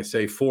back. And I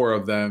say 4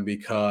 of them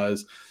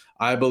because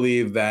I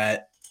believe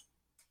that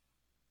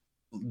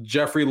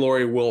Jeffrey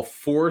Lurie will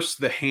force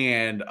the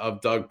hand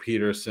of Doug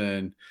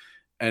Peterson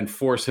and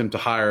force him to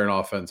hire an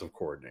offensive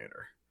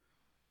coordinator.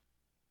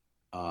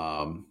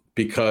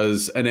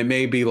 Because, and it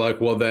may be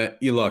like, well, then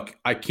you look,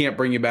 I can't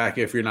bring you back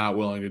if you're not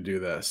willing to do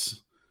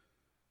this.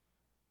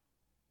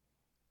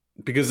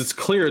 Because it's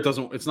clear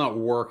it's not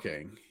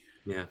working.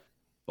 Yeah.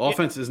 The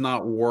offense is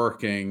not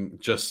working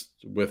just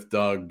with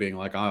Doug being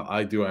like,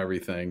 I do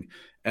everything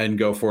and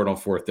go for it on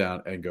 4th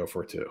down and go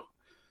for 2.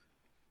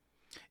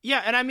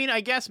 Yeah, and I mean, I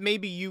guess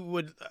maybe you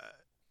would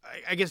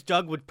I guess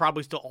Doug would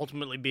probably still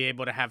ultimately be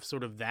able to have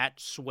sort of that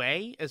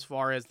sway as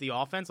far as the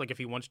offense. Like if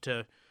he wants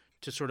to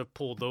sort of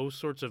pull those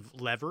sorts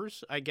of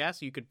levers, I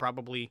guess you could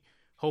probably,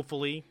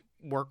 hopefully,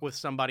 work with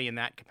somebody in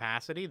that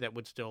capacity that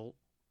would still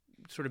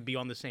sort of be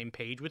on the same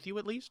page with you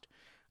at least.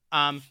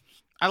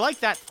 I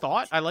like that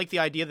thought. I like the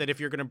idea that if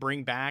you're going to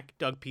bring back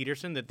Doug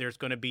Peterson, that there's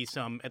going to be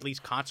some at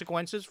least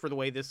consequences for the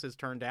way this has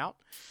turned out.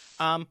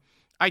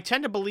 I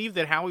tend to believe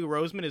that Howie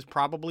Roseman is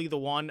probably the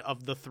one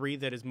of the 3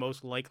 that is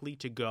most likely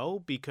to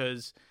go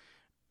because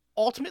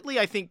ultimately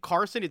I think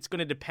Carson, it's going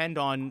to depend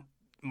on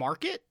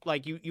market.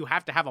 Like you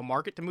have to have a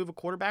market to move a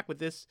quarterback with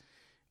this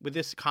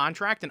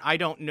contract. And I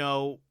don't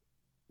know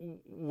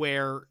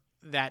where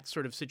that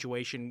sort of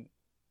situation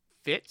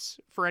fits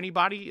for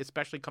anybody,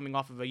 especially coming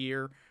off of a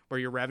year where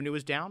your revenue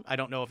is down. I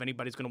don't know if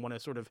anybody's going to want to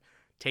sort of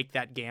take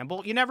that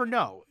gamble. You never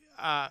know.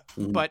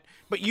 But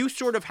you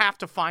sort of have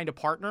to find a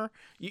partner.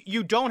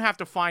 You don't have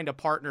to find a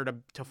partner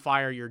to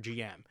fire your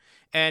GM.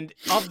 And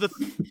of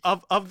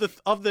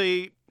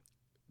the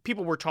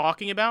people we're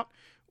talking about,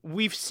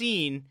 we've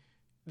seen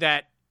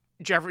that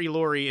Jeffrey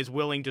Lurie is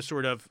willing to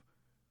sort of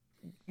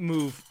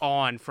move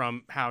on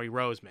from Howie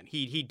Roseman.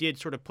 He did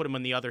sort of put him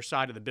on the other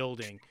side of the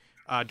building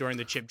during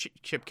the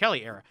Chip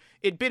Kelly era.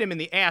 It bit him in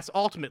the ass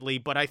ultimately,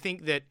 but I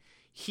think that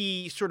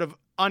he sort of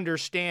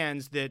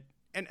understands that.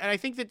 And I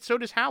think that so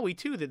does Howie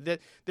too,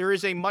 that there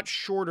is a much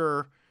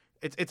shorter,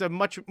 it's a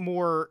much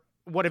more,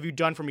 what have you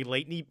done for me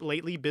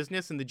lately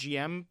business in the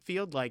GM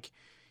field. Like,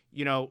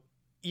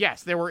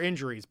 yes, there were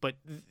injuries, but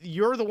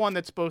you're the one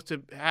that's supposed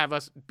to have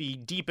us be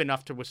deep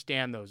enough to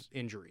withstand those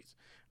injuries.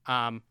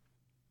 And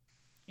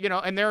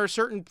there are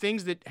certain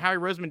things that Howie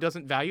Roseman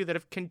doesn't value that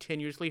have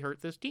continuously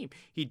hurt this team.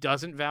 He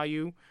doesn't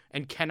value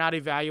and cannot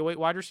evaluate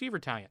wide receiver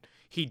talent.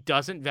 He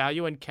doesn't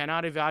value and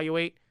cannot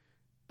evaluate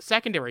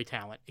secondary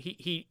talent.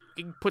 He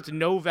puts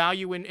no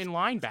value in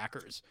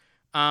linebackers.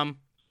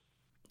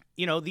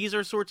 These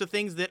are sorts of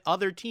things that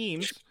other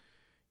teams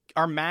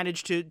are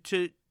managed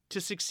to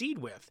succeed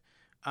with.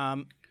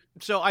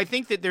 So I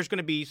think that there's going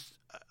to be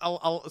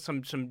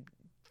some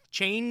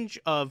change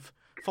of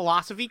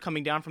philosophy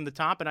coming down from the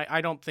top, and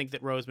I don't think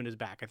that Roseman is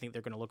back. I think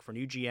they're going to look for a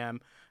new GM.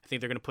 I think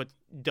they're going to put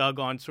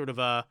Doug on sort of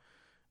a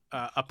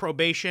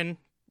probation,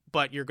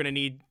 but you're going to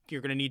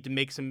need to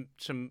make some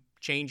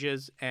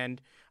changes,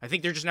 and I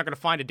think they're just not going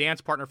to find a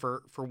dance partner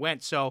for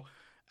Wentz. So,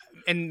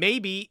 and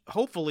maybe,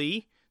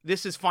 hopefully,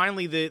 this is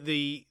finally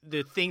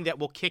the thing that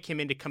will kick him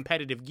into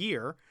competitive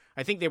gear.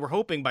 I think they were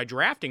hoping by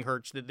drafting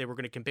Hurts that they were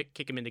going to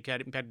kick him into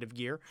competitive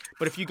gear.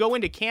 But if you go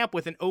into camp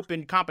with an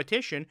open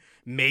competition,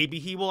 maybe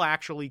he will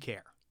actually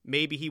care.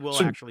 Maybe he will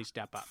actually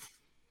step up.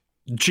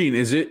 Gene,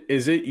 is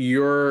it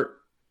your?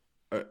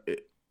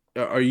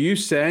 Are you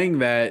saying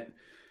that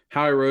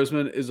Howie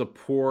Roseman is a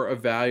poor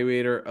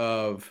evaluator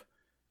of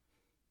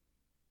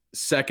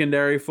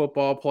secondary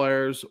football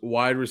players,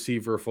 wide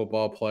receiver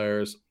football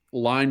players,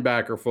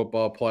 linebacker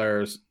football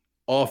players,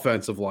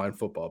 offensive line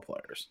football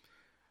players?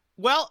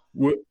 Well,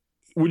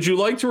 would you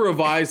like to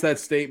revise that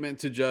statement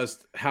to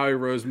just Howie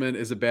Roseman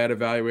is a bad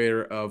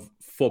evaluator of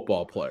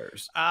football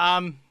players?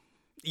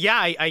 Yeah,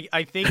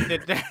 I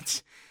think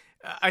that's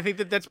I think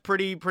that's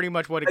pretty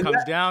much what it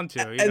comes down to.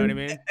 You know what I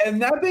mean?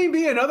 And that may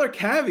be another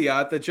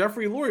caveat that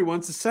Jeffrey Lurie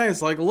wants to say.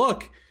 It's like,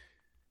 look,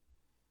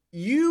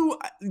 you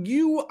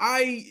do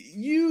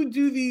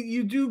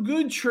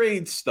good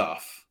trade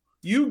stuff.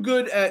 You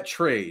good at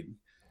trade.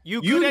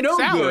 You good at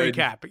salary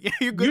cap.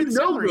 You good at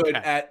salary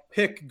cap. At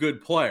pick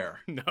good player.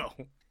 No.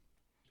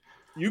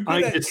 You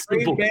good at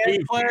trade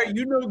bad player.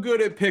 You know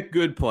good at pick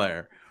good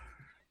player.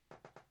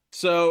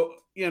 So,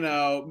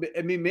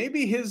 I mean,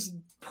 maybe his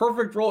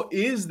perfect role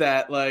is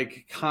that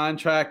like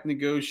contract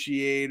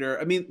negotiator.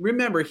 I mean,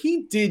 remember,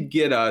 he did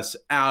get us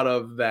out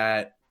of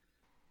that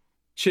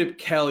Chip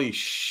Kelly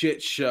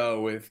shit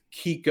show with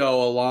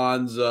Kiko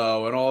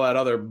Alonso and all that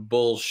other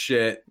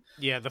bullshit.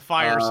 Yeah, the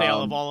fire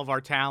sale of all of our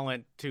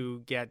talent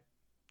to get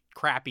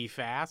crappy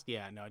fast.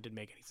 Yeah, no, it didn't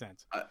make any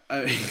sense.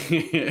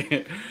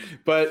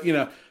 But,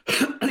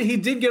 he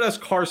did get us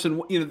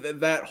Carson,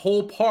 that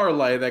whole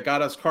parlay that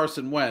got us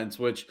Carson Wentz,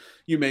 which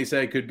you may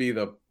say could be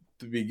the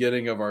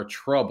beginning of our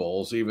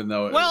troubles, even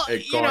though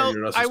it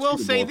garnered us. I will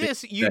say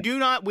this, you do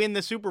not win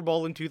the Super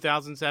Bowl in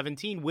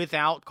 2017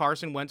 without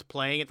Carson Wentz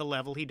playing at the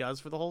level he does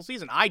for the whole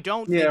season. I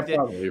don't think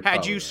that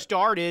had you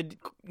started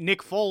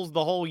Nick Foles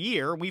the whole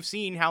year, we've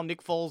seen how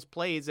Nick Foles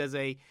plays as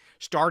a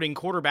starting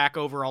quarterback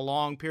over a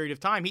long period of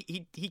time.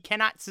 He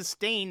cannot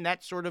sustain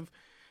that sort of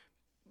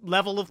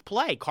level of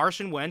play.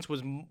 Carson Wentz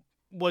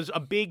was a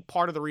big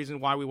part of the reason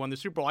why we won the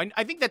Super Bowl.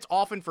 I think that's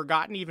often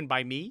forgotten even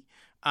by me.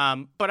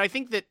 But I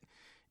think that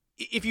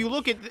if you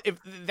look at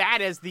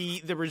that as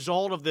the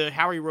result of the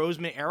Howie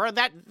Roseman era,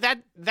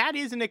 that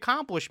is an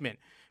accomplishment.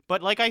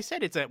 But like I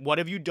said, it's a what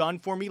have you done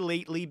for me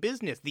lately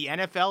business. The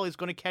NFL is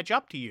going to catch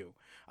up to you.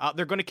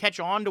 They're going to catch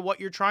on to what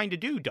you're trying to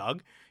do,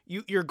 Doug.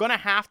 You're going to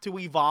have to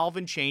evolve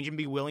and change and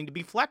be willing to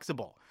be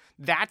flexible.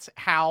 That's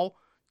how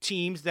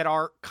teams that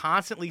are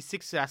constantly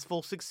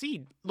successful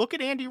succeed. Look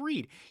at Andy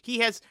Reid. He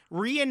has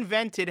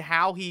reinvented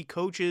how he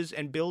coaches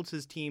and builds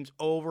his teams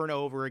over and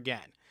over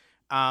again.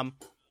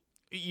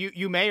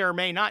 You may or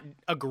may not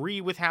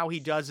agree with how he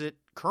does it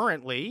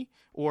currently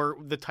or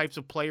the types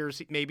of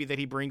players maybe that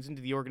he brings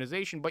into the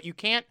organization, but you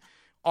can't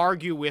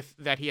argue with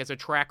that he has a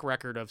track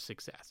record of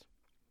success.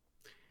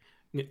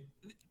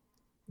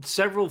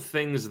 Several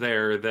things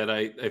there that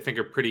I think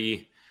are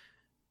pretty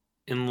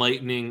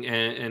enlightening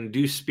and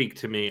do speak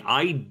to me.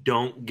 I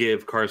don't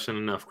give Carson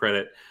enough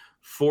credit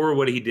for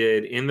what he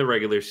did in the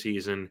regular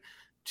season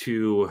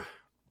to,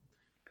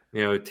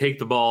 take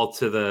the ball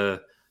to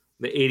the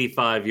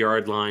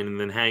 85-yard line and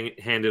then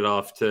hand it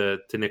off to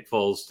Nick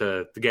Foles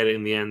to get it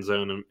in the end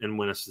zone and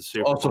win us the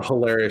Super Bowl. Also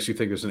hilarious. You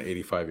think there's an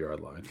 85-yard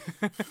line.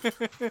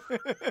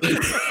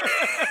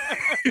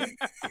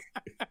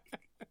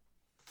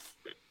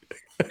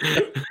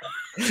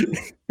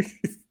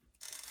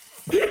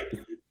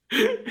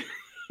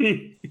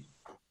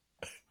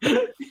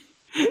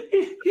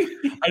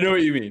 I know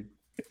what you mean.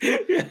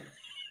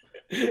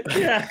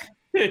 Yeah.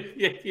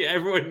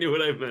 Everyone knew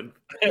what I meant.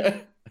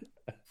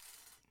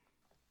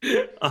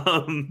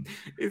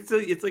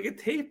 It's like a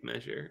tape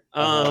measure.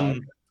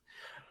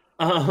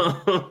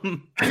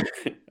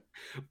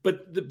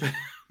 But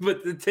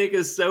to take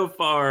us so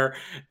far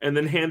and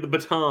then hand the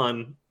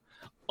baton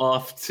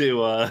off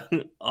to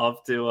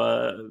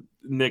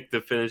Nick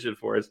to finish it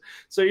for us.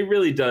 So he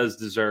really does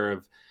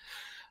deserve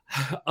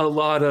a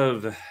lot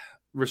of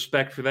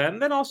respect for that.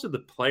 And then also the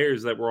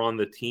players that were on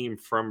the team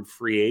from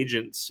free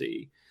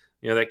agency,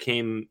 that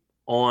came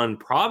on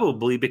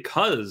probably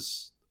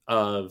because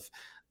of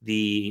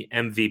the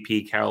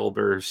MVP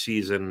caliber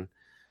season,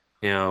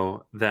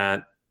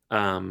 that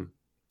Wentz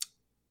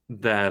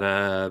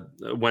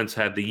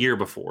had the year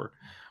before,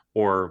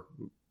 or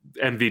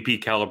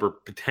MVP caliber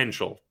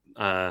potential.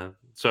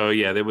 So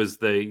yeah, there was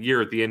the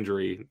year at the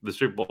injury, the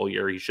Super Bowl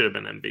year. He should have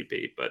been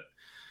MVP, but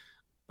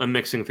I'm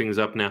mixing things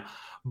up now.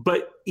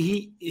 But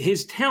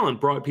his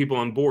talent brought people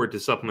on board to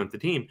supplement the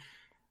team.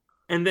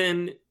 And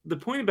then the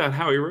point about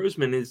Howie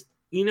Roseman is,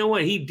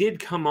 he did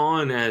come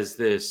on as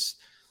this,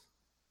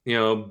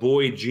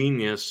 boy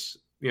genius,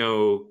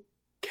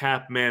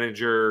 cap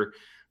manager,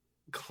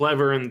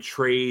 clever in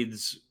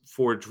trades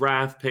for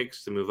draft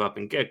picks to move up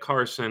and get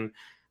Carson,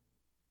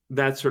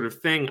 that sort of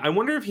thing. I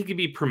wonder if he could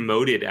be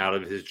promoted out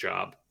of his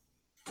job.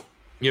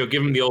 Give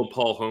him the old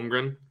Paul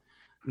Holmgren,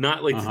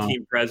 not like the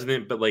team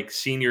president, but like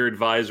senior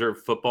advisor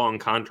of football and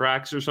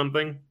contracts or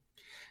something,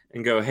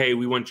 and go, hey,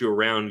 we want you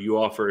around. You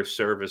offer a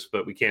service,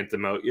 but we can't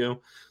demote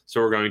you. So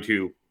we're going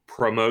to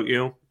promote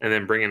you and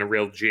then bring in a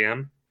real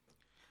GM.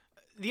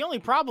 The only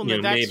problem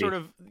that sort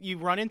of you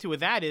run into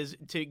with that is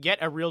to get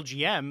a real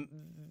GM,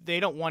 they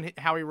don't want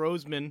Howie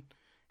Roseman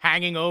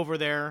hanging over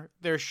their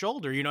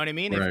shoulder. You know what I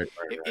mean? Right.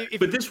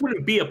 But this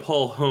wouldn't be a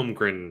Paul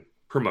Holmgren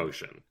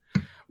promotion,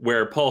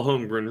 where Paul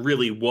Holmgren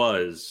really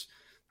was,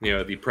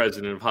 the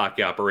president of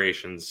hockey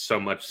operations, so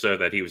much so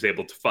that he was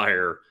able to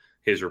fire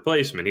his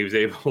replacement. He was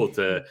able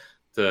to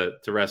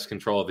wrest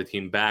control of the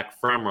team back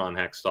from Ron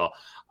Hextall.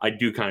 I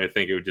do kind of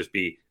think it would just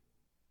be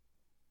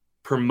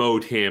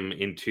promote him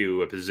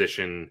into a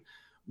position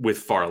with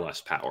far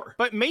less power.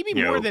 But maybe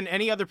more than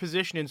any other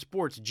position in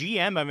sports,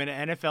 GM of an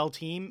NFL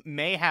team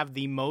may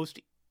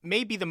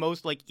be the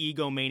most like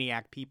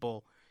egomaniac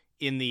people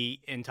in the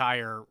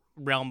entire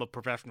realm of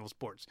professional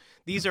sports.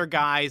 These are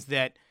guys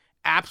that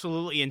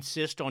absolutely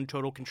insist on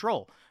total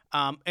control.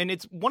 And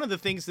it's one of the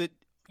things that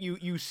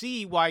you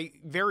see why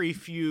very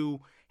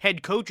few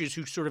head coaches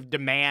who sort of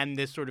demand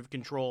this sort of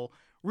control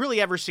really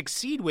ever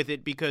succeed with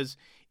it, because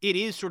it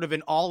is sort of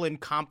an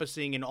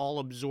all-encompassing and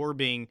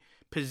all-absorbing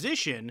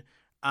position.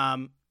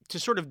 To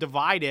sort of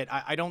divide it,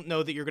 I don't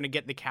know that you're going to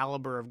get the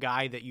caliber of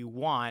guy that you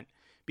want,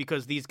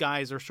 because these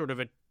guys are sort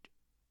of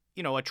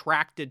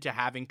attracted to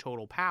having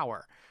total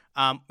power,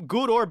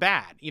 good or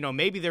bad.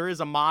 Maybe there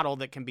is a model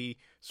that can be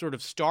sort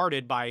of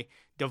started by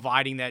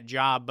dividing that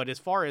job. But as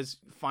far as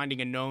finding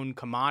a known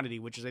commodity,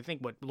 which is I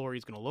think what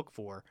Lurie's going to look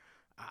for,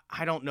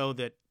 I don't know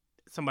that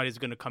somebody's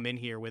going to come in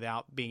here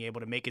without being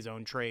able to make his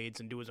own trades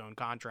and do his own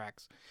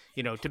contracts,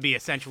 to be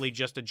essentially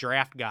just a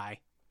draft guy.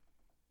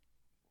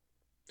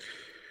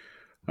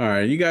 All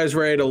right, you guys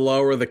ready to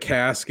lower the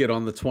casket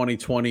on the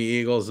 2020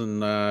 Eagles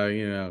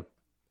and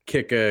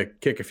kick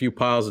a few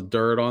piles of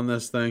dirt on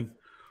this thing?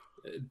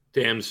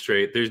 Damn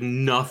straight. There's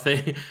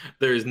nothing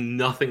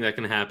that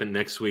can happen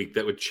next week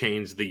that would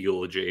change the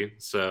eulogy.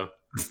 So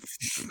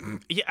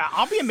Yeah,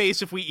 I'll be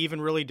amazed if we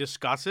even really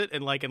discuss it,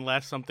 and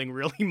unless something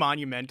really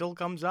monumental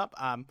comes up.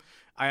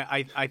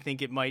 I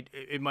think it might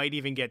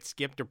even get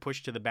skipped or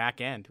pushed to the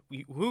back end.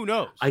 Who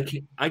knows? I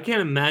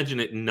can't imagine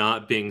it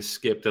not being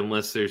skipped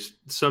unless there's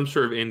some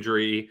sort of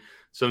injury,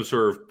 some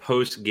sort of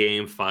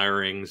post-game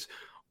firings,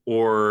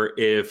 or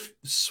if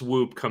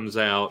Swoop comes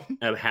out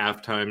at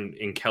halftime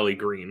in Kelly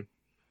Green.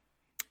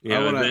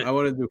 I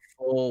want to do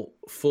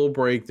full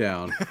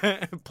breakdown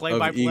play of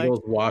by play.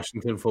 Eagles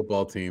Washington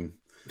football team.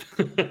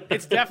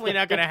 It's definitely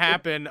not going to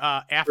happen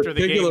after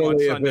the game on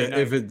Sunday night.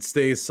 If it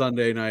stays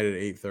Sunday night at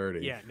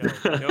 8:30. Yeah,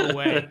 no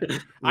way.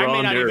 I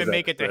may not even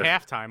make it to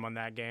halftime on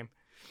that game.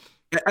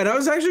 And I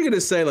was actually going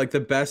to say, the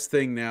best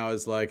thing now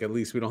is, at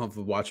least we don't have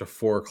to watch a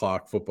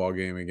 4:00 football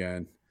game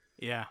again.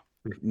 Yeah.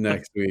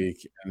 Next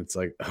week, and it's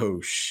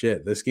oh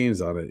shit, this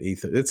game's on at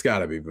 8:30. It's got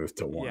to be moved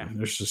to 1. Yeah.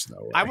 There's just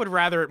no way. I would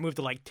rather it move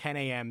to 10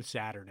 a.m.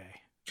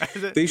 Saturday.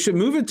 They should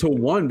move it to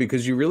 1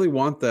 because you really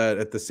want that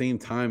at the same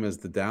time as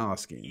the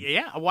Dallas game.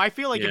 Yeah, well, I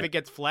feel like if it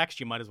gets flexed,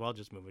 you might as well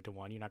just move it to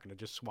 1. You're not going to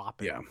just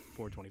swap it. Yeah.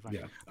 4:25.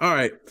 Yeah. All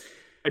right.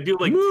 I do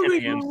like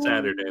 10 a.m.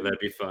 Saturday. That'd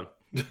be fun.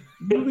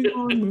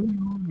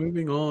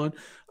 moving on.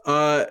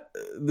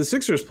 The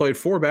Sixers played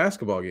 4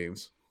 basketball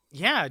games.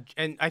 Yeah,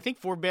 and I think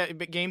 4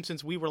 games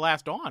since we were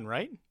last on,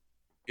 right?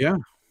 Yeah.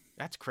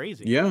 That's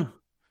crazy. Yeah.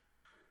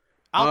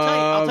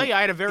 I'll tell you,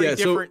 I had a very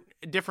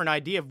different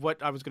idea of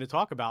what I was going to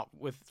talk about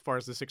as far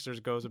as the Sixers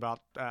goes about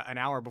an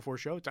hour before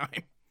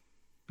showtime.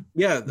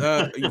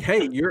 Yeah.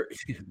 Hey,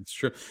 it's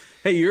true.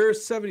 Hey, your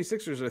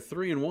 76ers are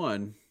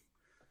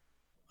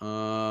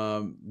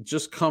 3-1.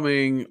 Just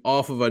coming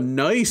off of a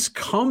nice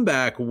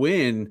comeback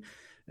win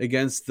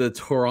against the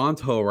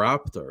Toronto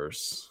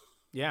Raptors.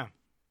 Yeah.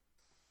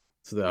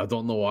 So I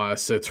don't know why I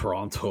said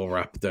Toronto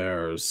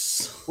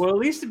Raptors. Well, at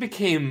least it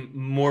became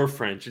more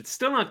French. It's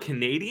still not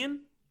Canadian.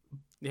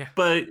 Yeah.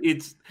 But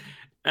it's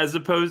as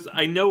opposed,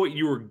 I know what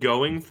you were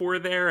going for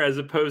there, as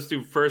opposed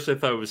to first I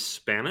thought it was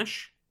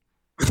Spanish.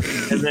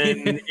 And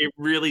then it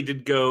really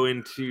did go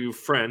into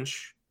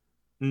French.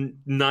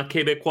 Not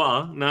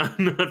Quebecois,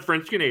 not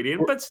French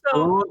Canadian, but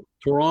still.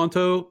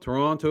 Toronto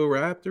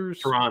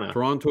Raptors.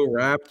 Toronto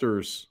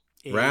Raptors.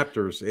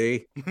 Raptors,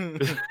 eh?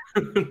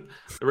 The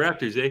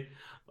Raptors, eh?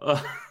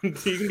 You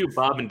can do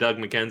Bob and Doug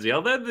McKenzie.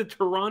 Although the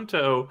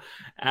Toronto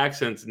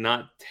accent's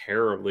not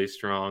terribly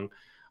strong.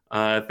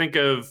 Think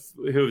of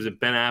who was it?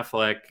 Ben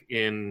Affleck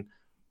in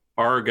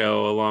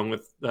Argo, along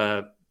with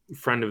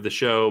friend of the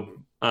show,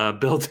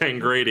 Bill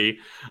Tangradi.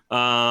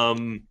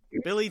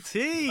 Billy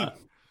T.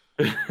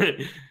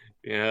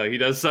 Yeah, he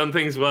does some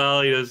things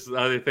well. He does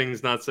other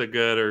things not so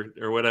good,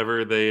 or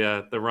whatever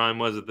the rhyme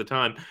was at the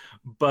time.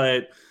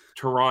 But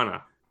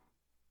Toronto,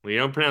 well, you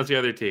don't pronounce the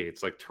other T.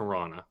 It's like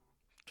Toronto.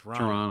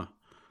 Yeah,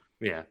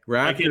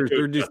 Raptors.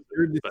 They're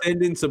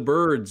descendants of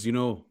birds,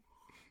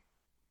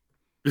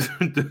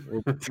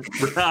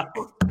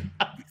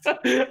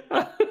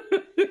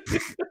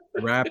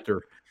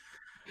 Raptor.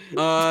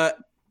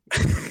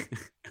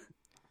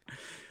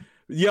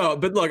 Yeah,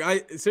 but look,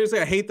 I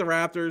hate the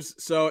Raptors,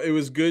 so it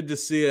was good to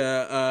see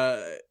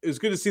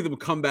them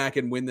come back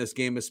and win this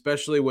game,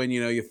 especially when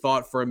you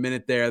thought for a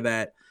minute there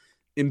that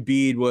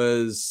Embiid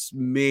was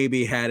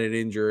maybe had an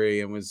injury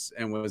and was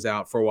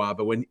out for a while,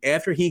 but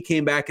after he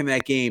came back in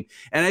that game,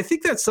 and I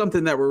think that's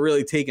something that we're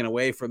really taking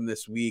away from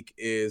this week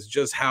is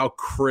just how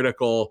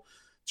critical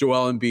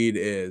Joel Embiid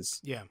is.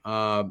 Yeah.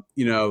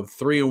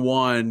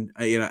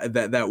 3-1.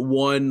 That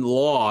one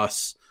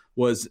loss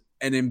was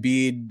an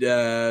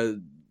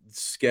Embiid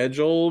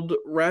scheduled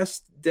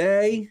rest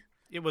day.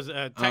 It was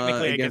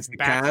technically against the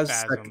back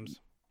spasms.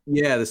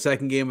 Yeah, the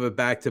second game of a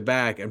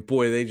back-to-back, and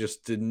boy, they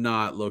just did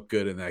not look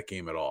good in that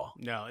game at all.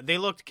 No, they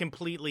looked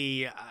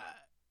completely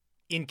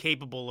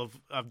incapable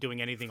of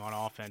doing anything on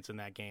offense in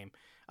that game.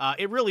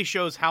 It really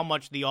shows how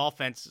much the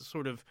offense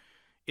sort of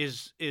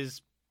is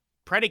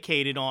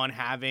predicated on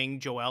having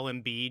Joel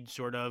Embiid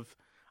sort of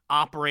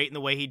operate in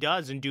the way he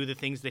does and do the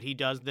things that he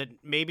does that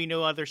maybe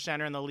no other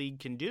center in the league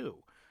can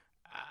do.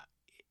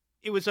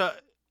 It was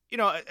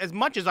as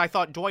much as I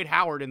thought Dwight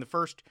Howard in the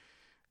first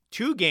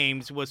 2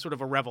 games was sort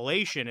of a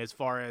revelation as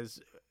far as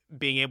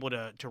being able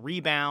to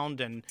rebound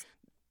and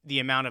the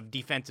amount of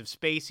defensive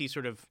space he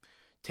sort of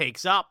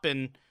takes up.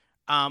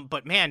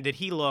 But man, did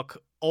he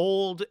look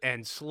old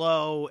and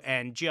slow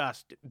and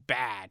just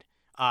bad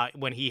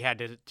when he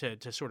had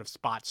to sort of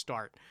spot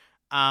start.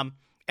 And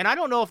I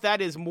don't know if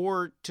that is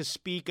more to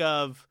speak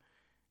of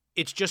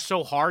it's just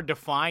so hard to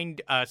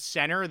find a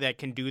center that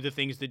can do the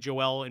things that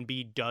Joel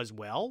Embiid does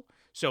well.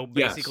 So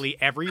basically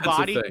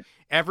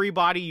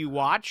everybody you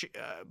watch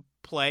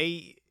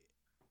play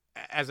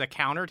as a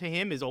counter to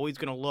him is always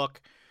going to look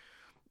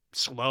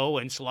slow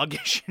and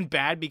sluggish and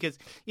bad because,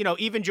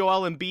 even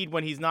Joel Embiid,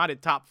 when he's not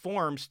at top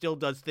form, still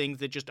does things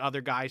that just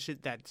other guys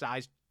that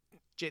size,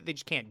 they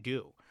just can't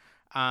do.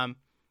 I'm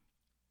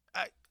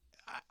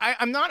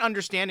not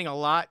understanding a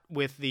lot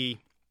with the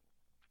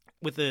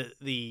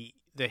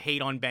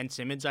hate on Ben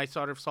Simmons I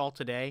sort of saw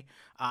today.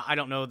 I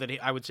don't know that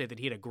I would say that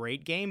he had a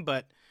great game,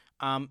 but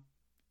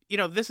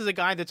this is a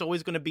guy that's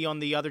always going to be on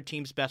the other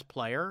team's best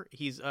player.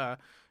 He's going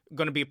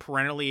to be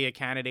perennially a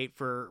candidate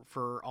for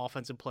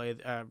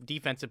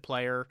defensive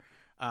player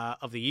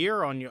of the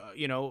year, on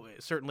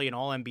certainly an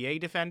all NBA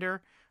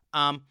defender.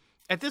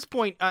 At this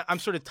point, I'm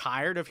sort of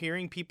tired of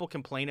hearing people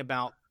complain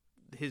about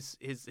his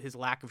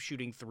lack of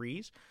shooting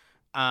threes.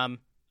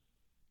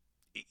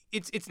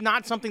 It's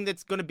not something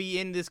that's going to be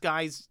in this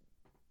guy's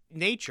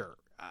nature.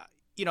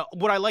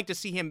 Would I like to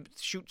see him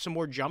shoot some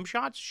more jump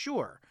shots?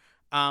 Sure.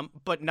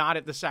 But not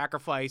at the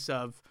sacrifice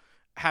of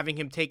having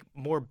him take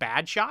more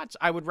bad shots.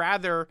 I would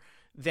rather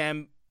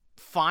them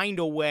find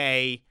a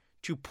way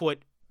to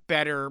put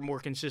better, more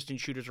consistent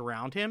shooters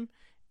around him.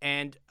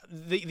 And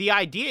the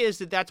idea is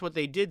that that's what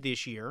they did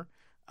this year.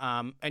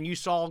 And you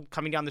saw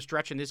coming down the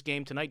stretch in this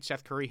game tonight,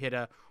 Seth Curry hit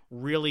a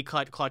really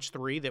clutch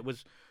three that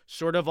was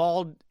sort of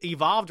all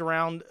evolved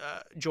around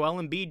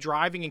Joel Embiid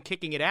driving and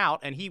kicking it out.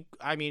 And he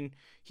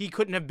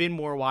couldn't have been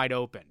more wide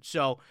open.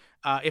 So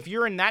if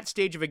you're in that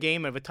stage of a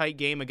game, of a tight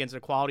game against a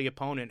quality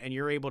opponent, and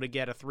you're able to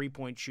get a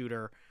 3-point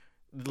shooter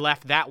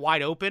left that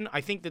wide open,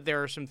 I think that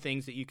there are some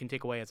things that you can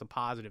take away as a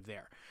positive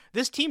there.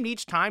 This team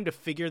needs time to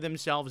figure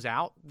themselves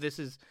out. This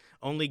is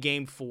only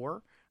game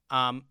 4.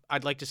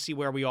 I'd like to see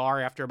where we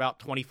are after about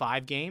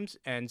 25 games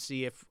and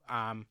see if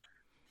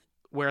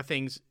where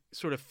things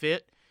sort of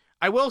fit.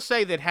 I will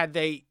say that had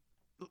they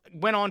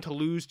went on to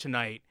lose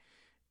tonight,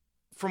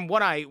 from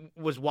what I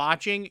was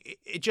watching,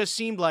 it just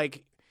seemed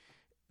like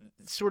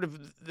sort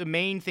of the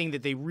main thing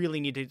that they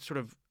really need to sort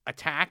of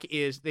attack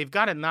is they've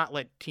got to not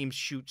let teams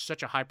shoot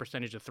such a high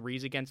percentage of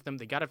threes against them.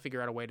 They got to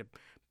figure out a way to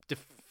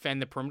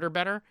defend the perimeter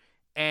better,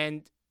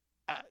 and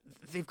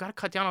they've got to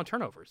cut down on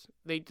turnovers.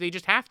 They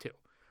just have to.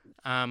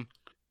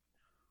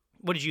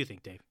 What did you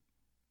think, Dave?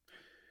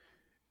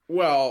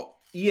 Well,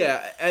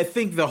 yeah, I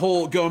think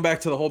going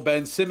back to the whole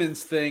Ben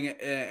Simmons thing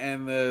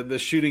and the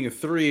shooting of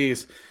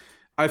threes,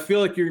 I feel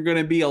like you're going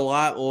to be a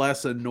lot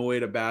less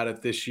annoyed about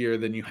it this year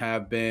than you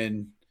have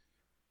been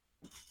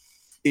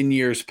in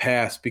years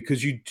past,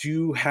 because you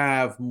do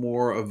have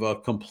more of a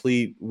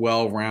complete,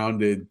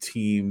 well-rounded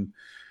team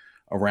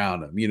around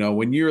them.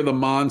 When you're the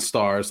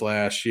Monstars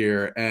last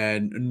year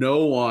and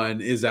no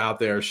one is out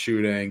there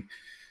shooting,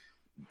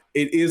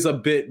 it is a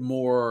bit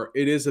more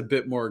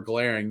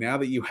glaring. Now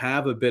that you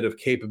have a bit of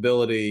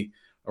capability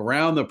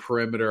around the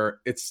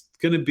perimeter, it's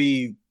going to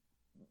be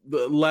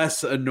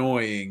less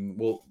annoying.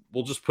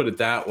 We'll just put it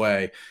that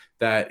way,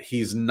 that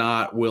he's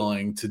not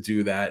willing to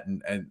do that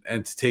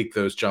and to take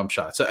those jump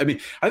shots. So, I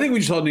think we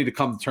just all need to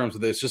come to terms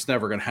with it. It's just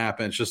never going to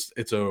happen.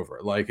 It's over.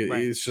 Like,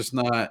 right. It's just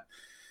not.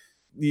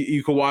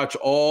 You can watch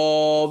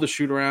all the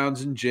shoot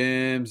arounds in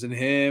gyms, and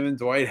him and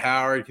Dwight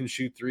Howard can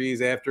shoot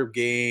threes after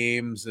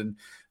games, and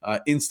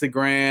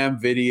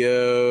Instagram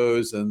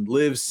videos, and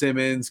Liv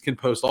Simmons can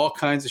post all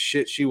kinds of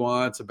shit she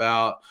wants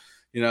about,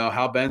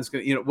 how Ben's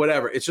going to,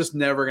 whatever. It's just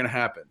never going to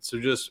happen. So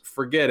just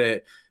forget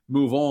it,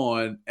 move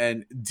on,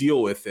 and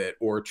deal with it,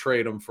 or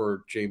trade him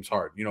for James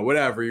Harden,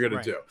 whatever you're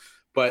going to do.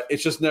 But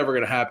it's just never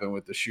going to happen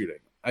with the shooting.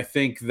 I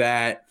think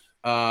that,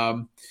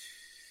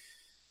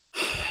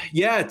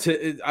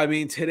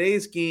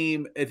 today's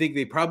game, I think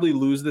they probably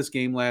lose this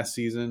game last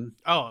season.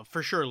 Oh,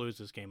 for sure lose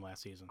this game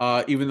last season.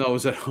 Even though it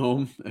was at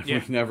home,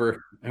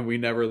 and we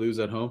never lose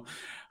at home.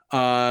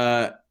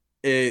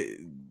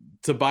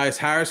 Tobias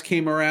Harris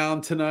came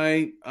around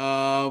tonight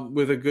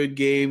with a good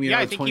game.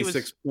 I think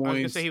 26 points. I was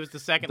going to say he was the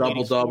second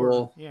double.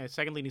 Scorer. Yeah,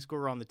 second leading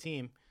scorer on the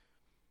team.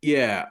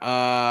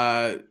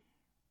 Yeah.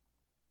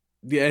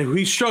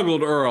 He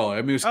struggled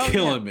early. He was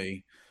killing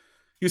me.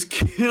 He was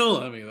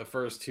killing me the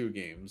first 2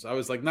 games. I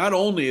was like, not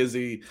only is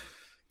he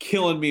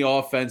killing me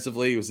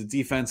offensively, he was a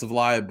defensive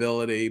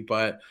liability,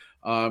 but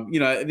I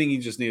think he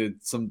just needed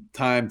some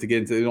time to get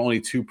into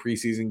only 2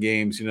 preseason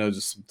games,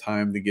 just some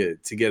time to get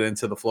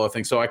into the flow of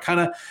things. So I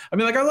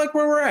like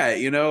where we're at,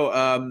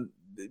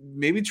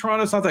 maybe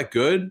Toronto's not that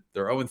good.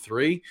 They're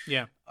 0-3.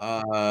 Yeah.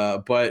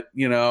 But a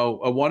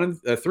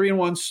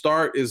 3-1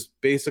 start is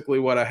basically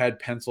what I had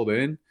penciled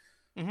in.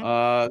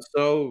 Mm-hmm.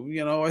 So,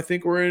 I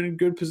think we're in a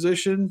good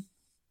position.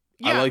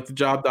 Yeah. I like the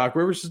job Doc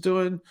Rivers is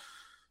doing.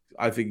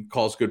 I think he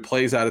calls good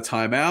plays out of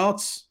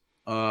timeouts.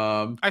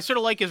 I sort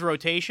of like his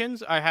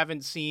rotations. I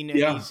haven't seen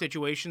any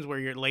situations where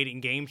you're late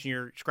in games and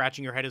you're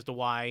scratching your head as to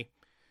why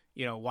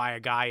a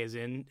guy is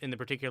in the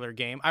particular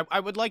game. I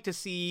would like to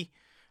see,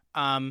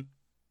 I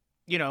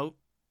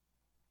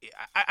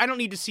don't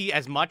need to see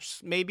as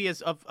much maybe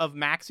as of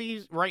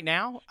Maxey right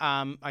now.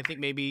 I think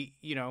maybe,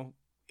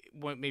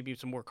 maybe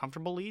some more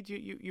comfortable leads.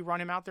 You run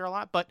him out there a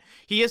lot, but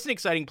he is an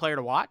exciting player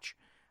to watch.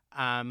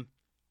 I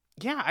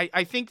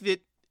think that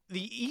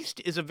the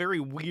East is a very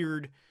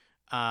weird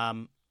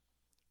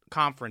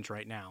conference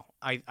right now.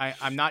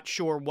 I'm not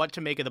sure what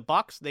to make of the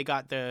Bucks. They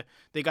got the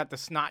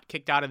snot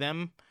kicked out of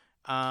them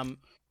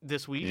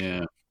this week.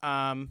 Yeah.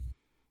 Are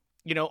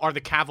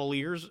the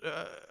Cavaliers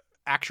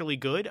actually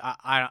good?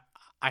 I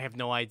have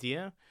no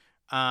idea.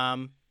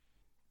 And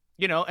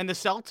the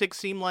Celtics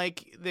seem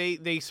like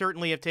they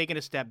certainly have taken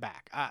a step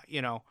back.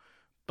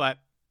 But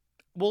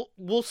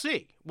we'll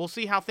see. We'll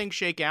see how things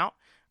shake out.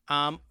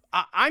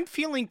 I'm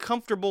feeling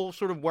comfortable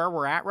sort of where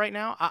we're at right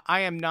now.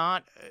 I am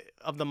not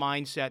of the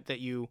mindset that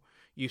you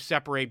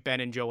separate Ben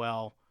and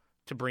Joel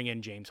to bring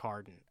in James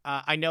Harden.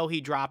 I know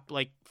he dropped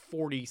like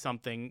 40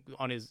 something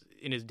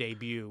in his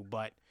debut,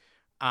 but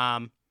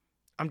I'm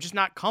just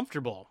not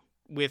comfortable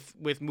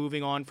with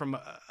moving on from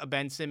a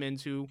Ben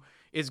Simmons who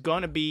is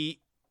going to be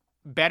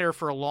better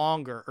for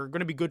longer, or going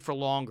to be good for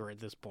longer at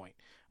this point,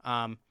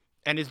 and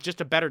is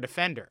just a better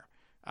defender.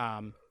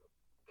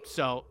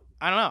 So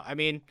I don't know. I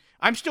mean,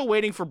 I'm still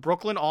waiting for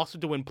Brooklyn also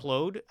to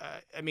implode.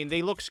 I mean,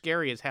 they look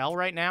scary as hell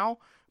right now,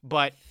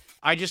 but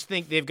I just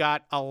think they've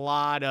got a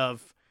lot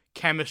of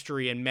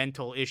chemistry and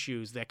mental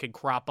issues that could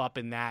crop up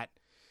in that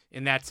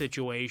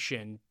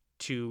situation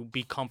to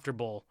be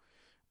comfortable.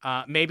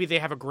 Maybe they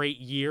have a great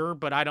year,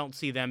 but I don't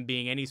see them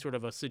being any sort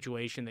of a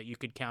situation that you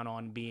could count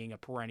on being a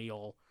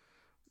perennial,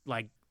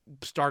 like,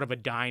 start of a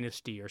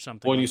dynasty or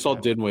something. When like you saw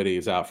that. Dinwiddie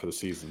is out for the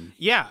season.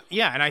 Yeah,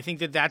 and I think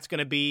that's going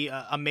to be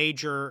a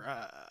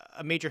major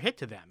hit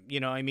to them. You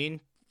know what I mean?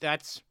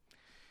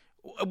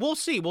 We'll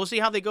see. We'll see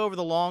how they go over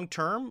the long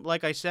term.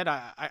 Like I said,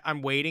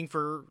 I'm waiting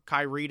for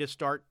Kyrie to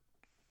start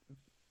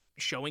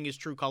showing his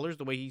true colors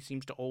the way he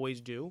seems to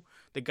always do.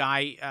 The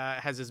guy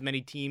has as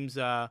many teams,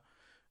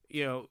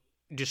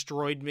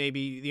 destroyed.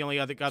 Maybe the only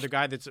other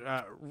guy that's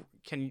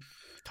can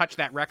touch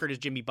that record is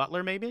Jimmy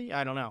Butler. Maybe,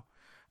 I don't know.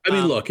 I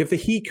mean, look, if the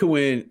Heat could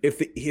win, if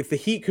the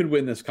Heat could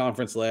win this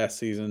conference last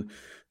season,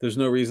 there's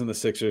no reason the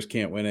Sixers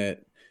can't win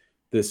it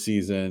this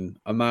season.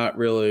 I'm not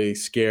really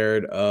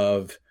scared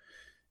of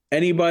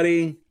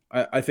anybody.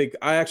 I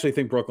actually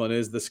think Brooklyn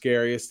is the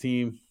scariest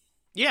team.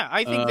 Yeah,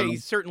 I think they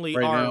certainly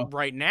are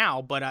right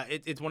now. But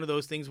it's one of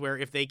those things where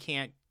if they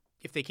can't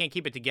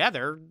keep it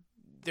together,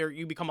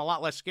 you become a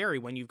lot less scary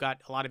when you've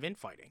got a lot of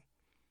infighting.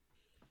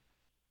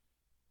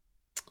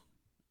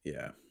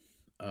 Yeah.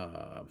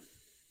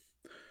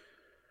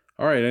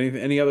 All right.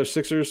 Any other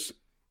Sixers?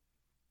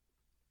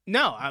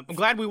 No, I'm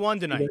glad we won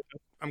tonight.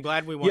 I'm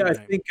glad we won. Yeah,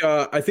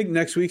 tonight. I think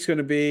next week's going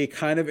to be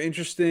kind of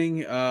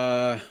interesting.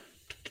 What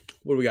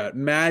do we got?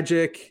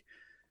 Magic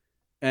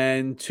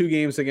and 2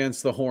 games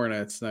against the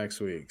Hornets next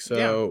week.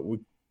 So we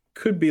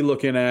could be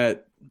looking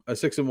at a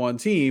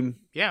 6-1 team.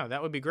 Yeah,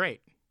 that would be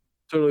great.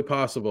 Totally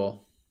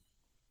possible.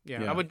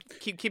 Yeah. I would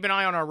keep an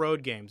eye on our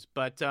road games.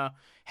 But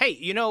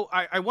hey,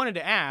 I wanted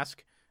to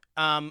ask.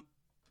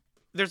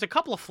 There's a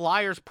couple of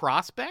Flyers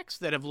prospects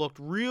that have looked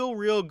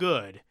real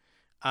good.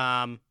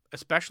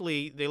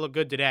 Especially they look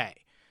good today.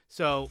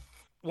 So,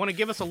 want to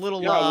give us a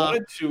little? Yeah,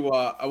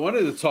 I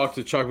wanted to talk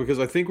to Chuck because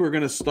I think we're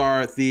going to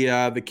start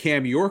the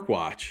Cam York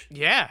watch.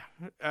 Yeah,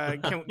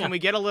 can we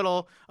get a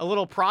little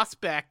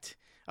prospecting,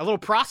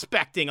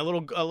 a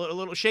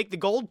little shake the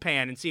gold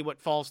pan and see what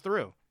falls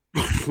through?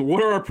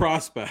 What are our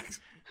prospects?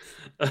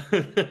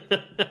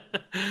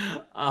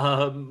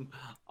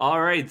 All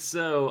right,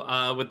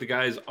 so what the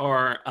guys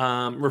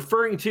are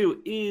referring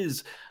to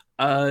is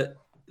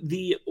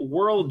the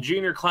World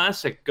Junior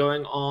Classic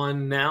going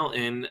on now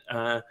in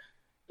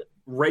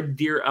Red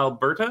Deer,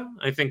 Alberta.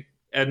 I think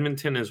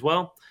Edmonton as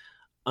well.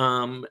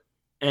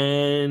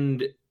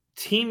 And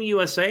Team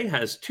USA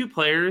has 2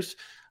 players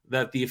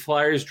that the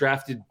Flyers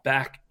drafted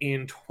back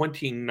in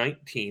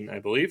 2019, I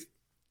believe,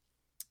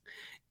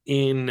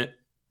 in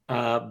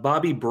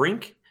Bobby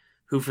Brink,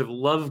 who, for the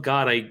love of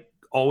God, I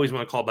always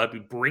want to call Bobby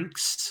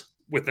Brinks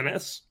with an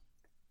S,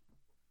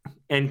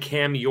 and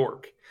Cam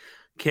York.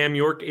 Cam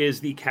York is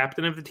the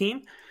captain of the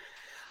team.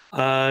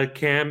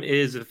 Cam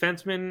is a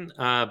defenseman.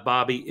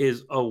 Bobby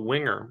is a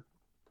winger.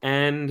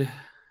 And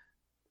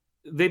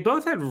they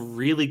both had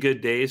really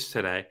good days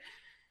today.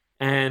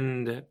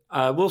 And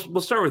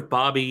we'll start with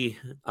Bobby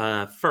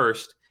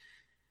first.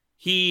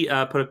 He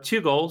put up 2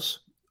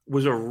 goals,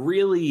 was a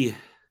really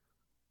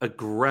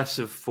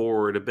aggressive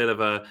forward, a bit of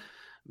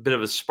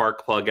a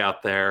spark plug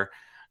out there,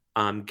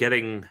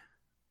 getting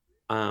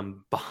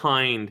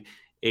behind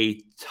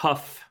a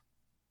tough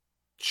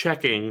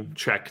check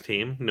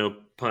team, no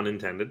pun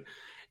intended,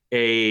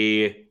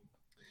 a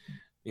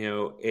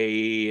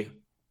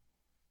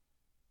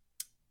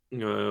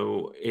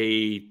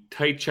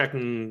tight check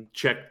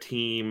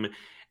team,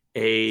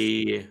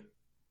 the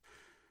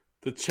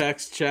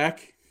checks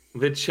check.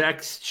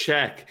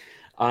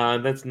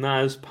 That's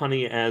not as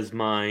punny as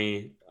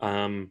my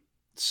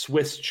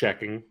Swiss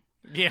checking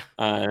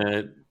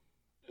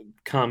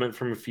comment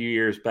from a few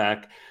years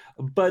back.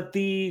 But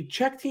the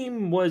Czech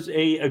team was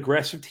a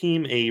aggressive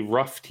team, a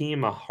rough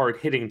team, a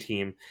hard-hitting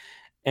team.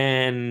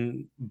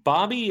 And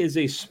Bobby is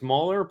a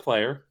smaller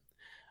player,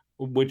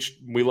 which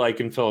we like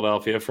in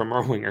Philadelphia from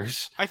our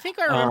wingers. I think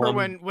I remember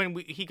when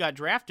he got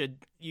drafted,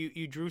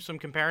 you drew some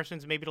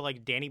comparisons maybe to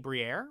like Danny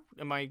Briere.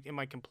 Am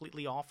I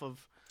completely off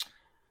of?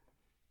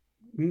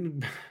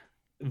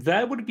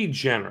 That would be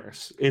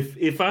generous.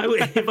 If I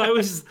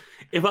was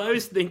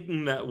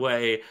thinking that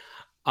way,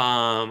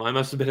 I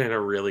must have been in a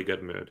really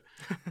good mood.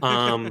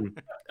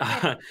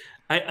 I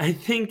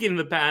think in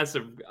the past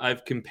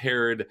I've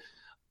compared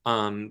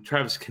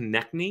Travis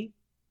Konechny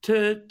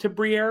to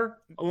Briere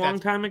a long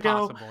That's time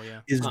ago. possible,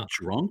 yeah. Is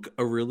drunk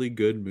a really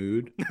good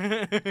mood?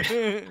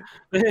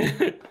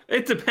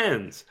 It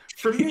depends.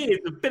 For me,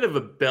 it's a bit of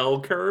a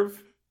bell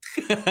curve.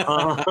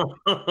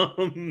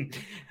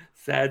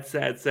 Sad,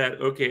 sad, sad.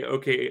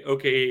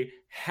 Okay.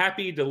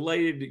 Happy,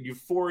 delighted,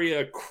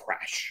 euphoria,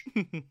 crash.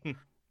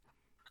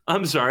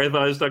 I'm sorry, I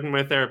thought I was talking to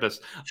my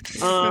therapist.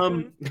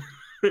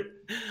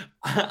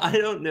 I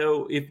don't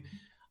know if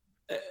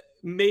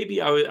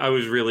maybe I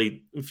was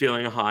really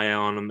feeling high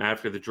on him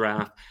after the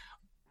draft,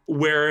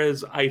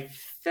 whereas I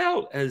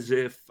felt as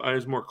if I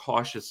was more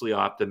cautiously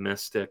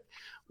optimistic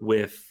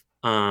with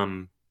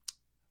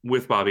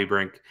Bobby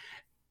Brink,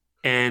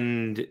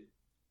 and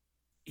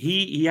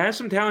he has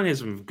some talent. He has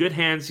some good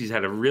hands. He's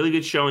had a really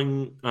good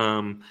showing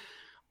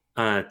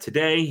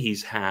today.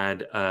 He's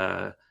had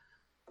a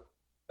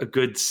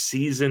good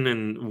season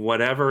and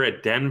whatever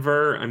at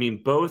Denver. I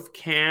mean, both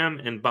Cam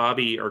and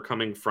Bobby are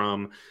coming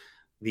from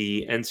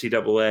the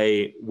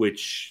NCAA,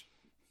 which,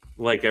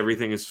 like,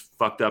 everything is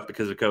fucked up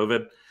because of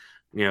COVID.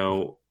 You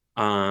know,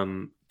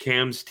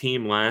 Cam's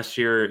team last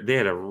year, they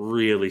had a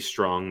really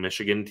strong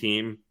Michigan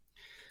team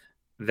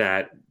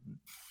that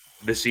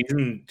the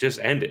season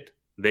just ended.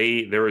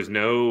 There was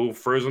no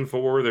Frozen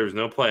Four, there was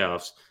no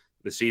playoffs.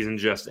 The season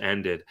just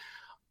ended.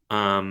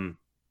 And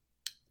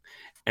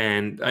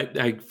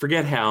I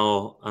forget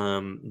how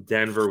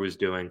Denver was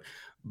doing,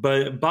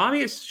 but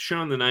Bobby has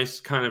shown the nice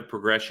kind of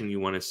progression you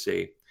want to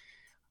see.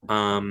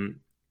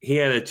 He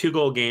had a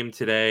 2-goal game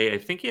today. I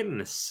think he had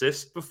an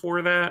assist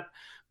before that,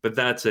 but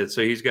that's it.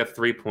 So he's got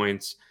 3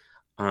 points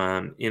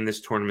in this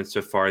tournament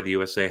so far. The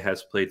USA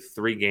has played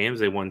 3 games.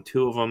 They won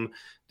 2 of them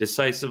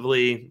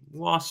decisively,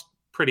 lost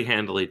pretty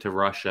handily to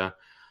Russia.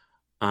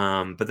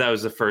 But that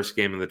was the first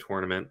game of the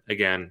tournament.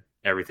 Again,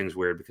 everything's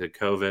weird because of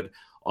COVID.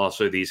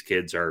 Also, these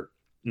kids are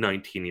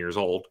 19 years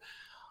old.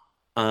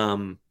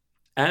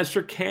 As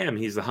for Cam,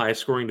 he's the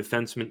highest scoring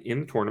defenseman in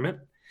the tournament.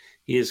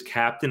 He is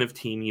captain of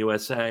Team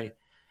USA,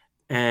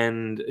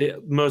 and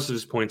most of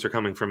his points are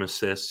coming from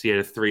assists. He had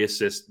a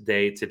 3-assist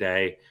day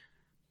today.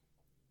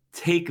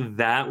 Take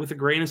that with a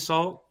grain of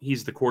salt.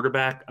 He's the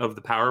quarterback of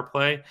the power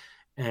play,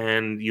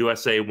 and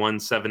USA won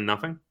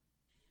 7-0.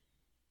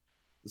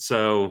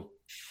 So,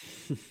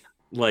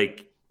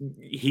 like,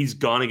 he's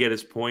gonna get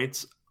his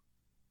points.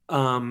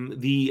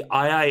 The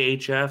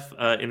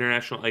IIHF,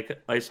 International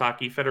Ice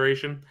Hockey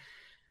Federation,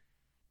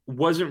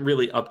 wasn't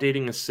really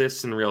updating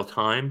assists in real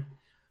time.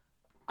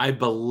 I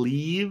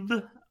believe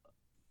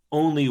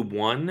only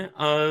one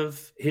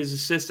of his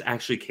assists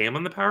actually came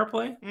on the power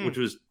play, which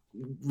was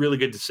really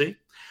good to see.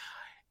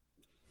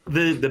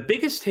 The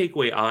biggest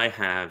takeaway I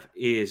have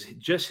is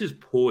just his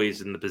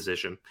poise in the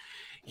position.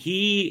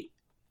 He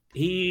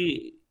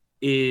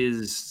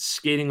is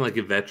skating like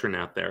a veteran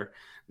out there.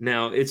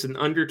 Now, it's an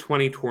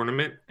under-20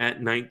 tournament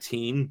at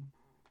 19.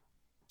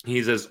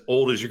 He's as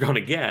old as you're going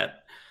to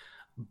get,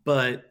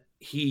 but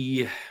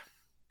he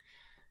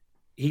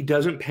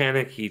doesn't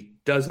panic. He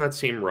does not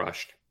seem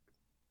rushed.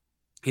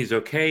 He's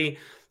okay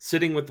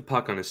sitting with the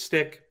puck on his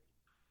stick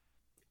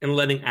and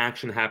letting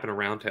action happen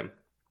around him.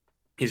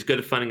 He's good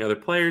at finding other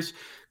players,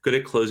 good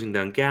at closing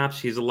down gaps.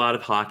 He has a lot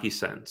of hockey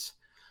sense.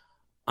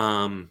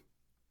 And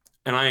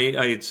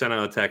I sent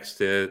out a text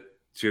to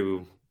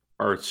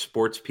our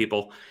sports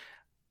people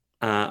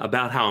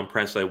about how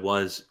impressed I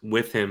was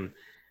with him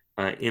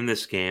in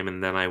this game.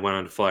 And then I went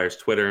on to Flyers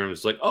Twitter and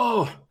was like,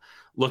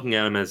 looking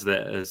at him as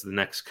the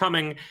next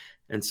coming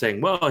and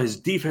saying, well, his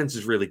defense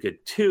is really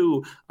good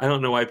too. I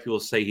don't know why people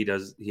say he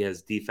has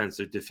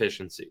defensive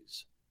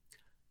deficiencies.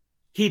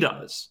 He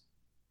does.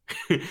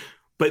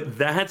 But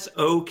that's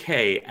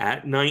okay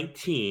at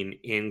 19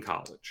 in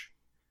college.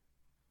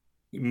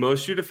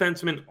 Most of your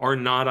defensemen are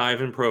not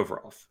Ivan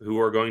Provorov, who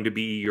are going to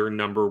be your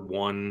number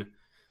 1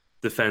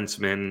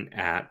 defenseman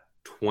at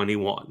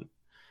 21.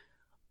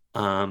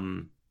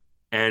 And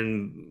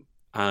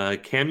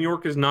Cam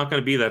York is not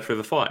going to be that for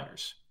the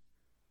Flyers.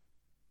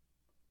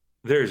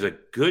 There's a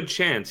good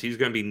chance he's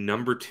going to be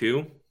number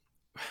 2.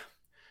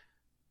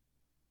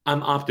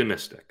 I'm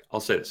optimistic. I'll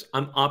say this.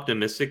 I'm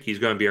optimistic he's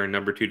going to be our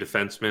number 2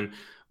 defenseman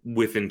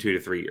within 2 to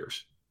 3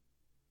 years.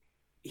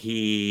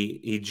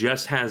 He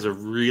just has a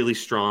really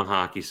strong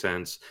hockey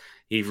sense.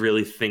 He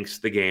really thinks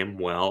the game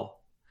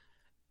well,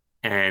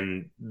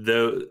 and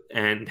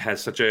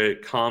has such a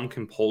calm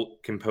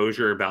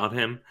composure about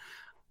him,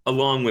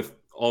 along with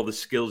all the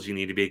skills you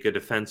need to be a good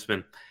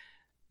defenseman,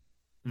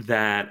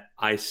 that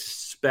I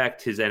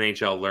suspect his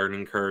NHL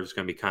learning curve is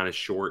going to be kind of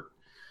short.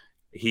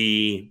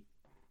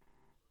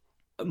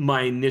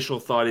 My initial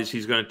thought is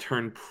he's going to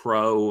turn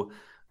pro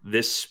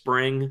this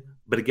spring,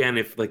 but again,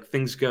 if like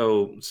things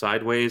go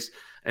sideways,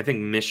 I think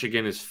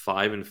Michigan is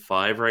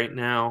 5-5 right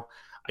now.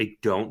 I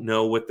don't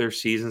know what their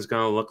season's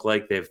going to look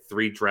like. They have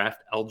 3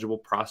 draft eligible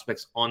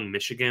prospects on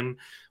Michigan,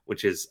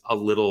 which is a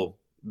little.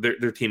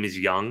 Their team is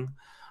young.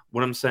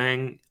 What I'm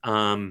saying.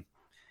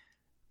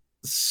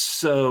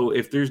 So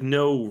if there's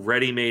no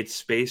ready-made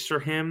space for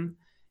him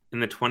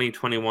in the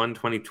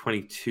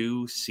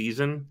 2021-2022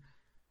 season,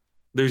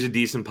 there's a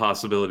decent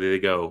possibility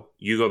to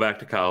you go back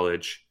to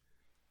college,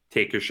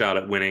 take your shot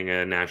at winning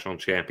a national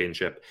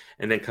championship,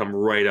 and then come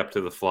right up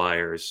to the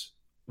Flyers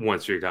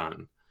once you're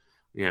done.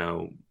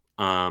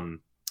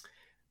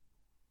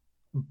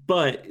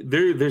 But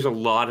there's a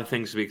lot of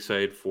things to be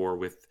excited for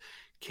with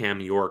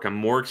Cam York. I'm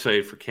more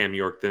excited for Cam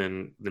York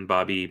than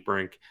Bobby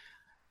Brink.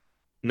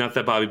 Not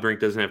that Bobby Brink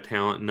doesn't have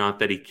talent, not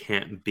that he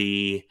can't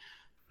be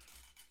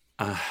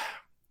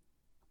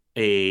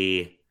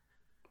a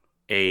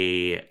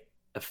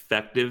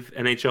effective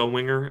NHL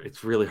winger.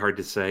 It's really hard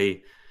to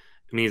say.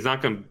 I mean,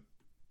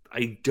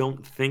 I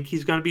don't think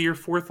he's going to be your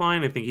fourth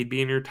line. I think he'd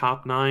be in your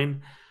top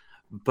 9,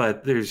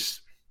 but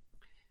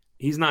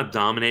he's not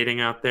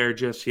dominating out there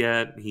just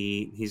yet.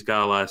 He's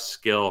got a lot of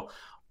skill.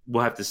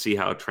 We'll have to see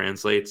how it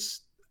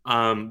translates.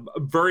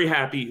 Very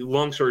happy.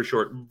 Long story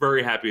short,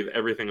 very happy with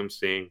everything I'm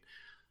seeing.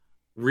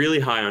 Really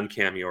high on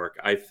Cam York.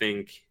 I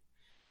think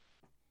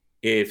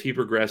if he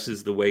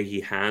progresses the way he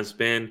has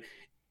been,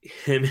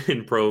 him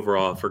and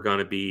Provorov are going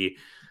to be,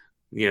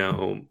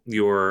 your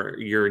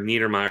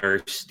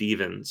Niedermeyer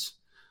Stevens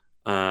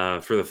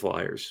for the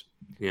Flyers.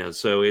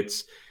 So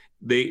it's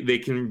they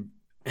can,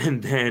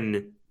 and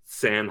then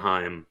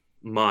Sanheim,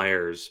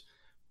 Myers.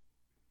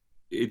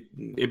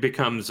 It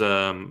becomes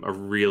a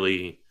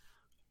really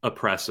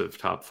oppressive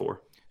top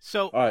 4.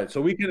 So all right,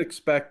 so we can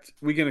expect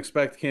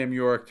Cam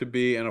York to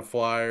be in a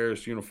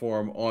Flyers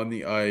uniform on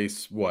the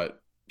ice. What,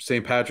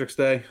 St. Patrick's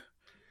Day?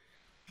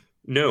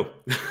 No.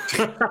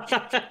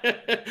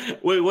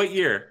 Wait, what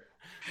year?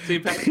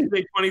 St. Patrick's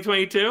Day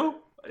 2022?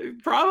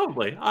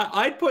 Probably.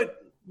 I'd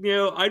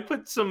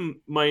put some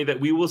money that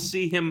we will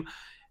see him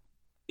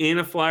in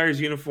a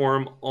Flyers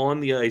uniform on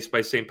the ice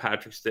by St.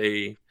 Patrick's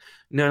Day.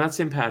 No, not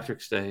St.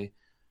 Patrick's Day.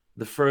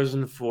 The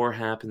Frozen Four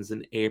happens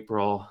in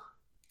April.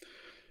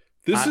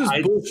 This is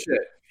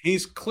bullshit.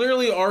 He's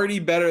clearly already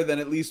better than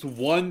at least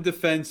one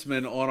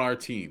defenseman on our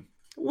team.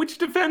 Which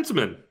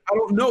defenseman? I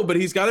don't know, but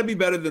he's got to be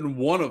better than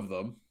one of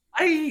them.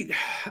 I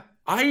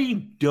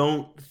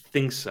don't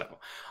think so.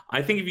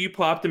 I think if you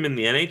plopped him in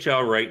the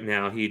NHL right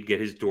now, he'd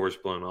get his doors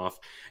blown off,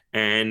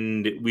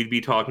 and we'd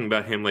be talking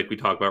about him like we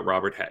talk about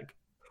Robert Hagg.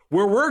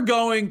 Where we're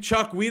going,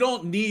 Chuck, we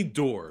don't need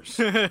doors.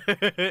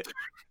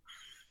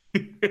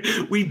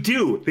 We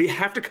do. They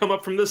have to come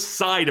up from the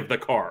side of the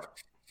car.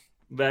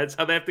 That's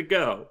how they have to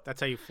go.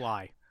 That's how you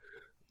fly.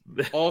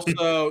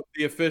 Also,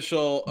 the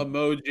official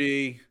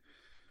emoji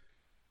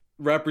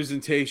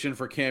representation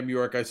for Cam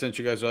York I sent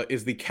you guys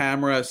is the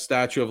camera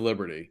Statue of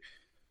Liberty.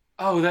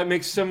 Oh, that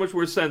makes so much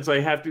more sense.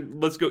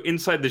 Let's go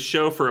inside the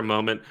show for a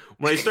moment.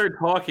 When I started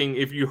talking,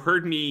 if you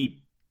heard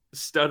me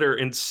stutter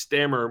and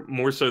stammer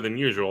more so than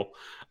usual,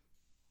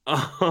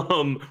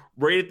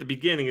 right at the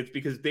beginning, it's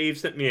because Dave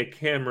sent me a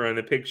camera and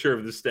a picture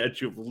of the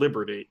Statue of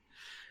Liberty.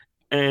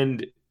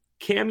 And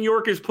Cam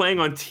York is playing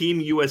on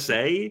Team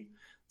USA.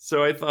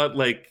 So I thought,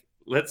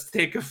 let's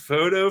take a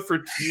photo for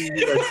Team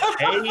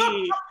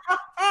USA.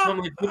 I'm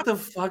like, what the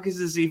fuck is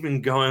this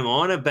even going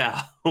on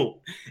about?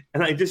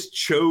 And I just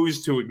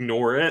chose to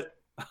ignore it.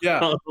 Yeah,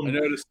 I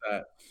noticed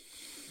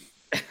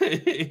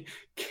that.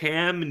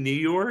 Cam New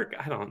York?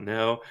 I don't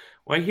know.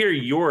 When I hear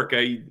York,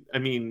 I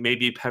mean,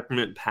 maybe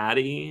Peppermint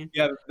Patty.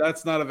 Yeah,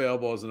 that's not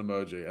available as an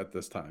emoji at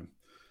this time.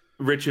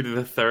 Richard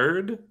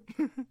III?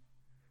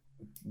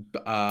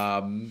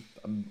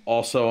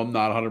 Also, I'm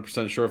not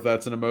 100% sure if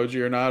that's an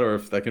emoji or not, or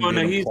if that can be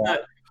no, he's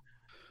not.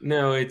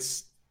 No,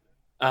 it's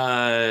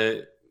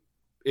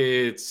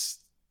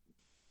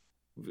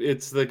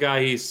the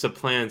guy he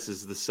supplants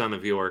as the son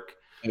of York.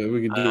 Yeah,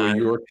 we can do a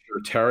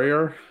Yorkshire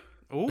Terrier.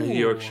 Ooh. A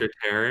Yorkshire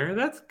Terrier.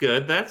 That's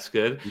good. That's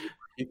good.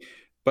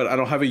 But I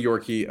don't have a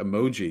Yorkie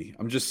emoji.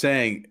 I'm just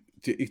saying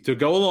to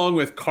go along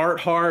with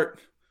Cartheart,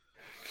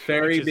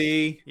 Fairy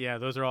Bee. Yeah,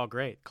 those are all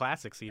great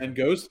classics. Even. And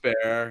Ghost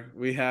Bear.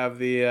 We have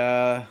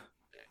the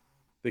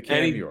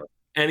Cam York.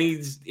 And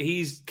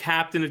he's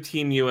captain of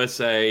Team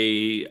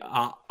USA.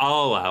 I'll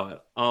allow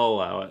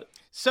it.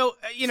 So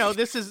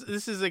this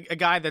is a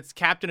guy that's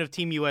captain of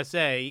Team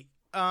USA.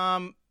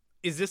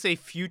 Is this a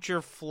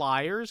future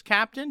Flyers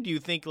captain? Do you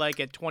think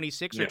at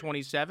 26 or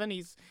 27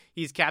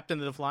 he's captain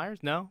of the Flyers?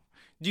 No.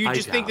 Do you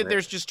just think that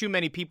there's just too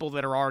many people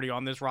that are already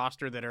on this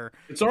roster that are?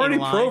 It's already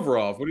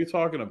Provorov. What are you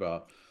talking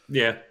about?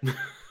 Yeah.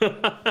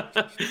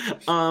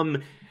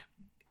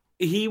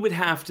 He would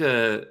have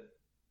to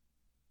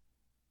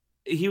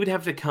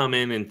come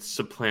in and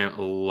supplant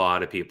a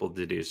lot of people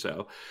to do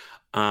so.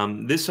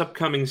 This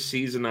upcoming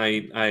season,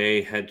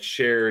 I had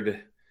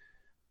shared,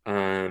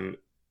 it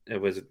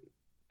was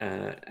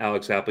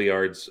Alex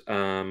Appleyard's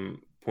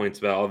points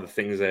about all the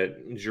things that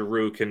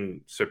Giroux can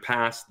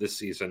surpass this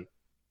season.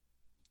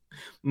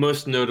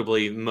 Most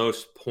notably,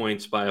 most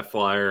points by a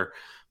Flyer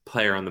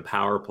player on the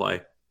power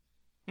play.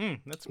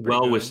 That's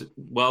well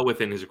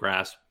within his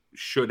grasp.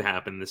 Should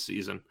happen this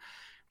season.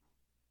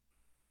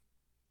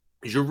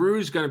 Giroux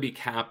is going to be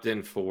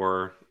captain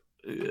for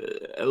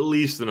at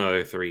least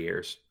another 3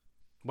 years.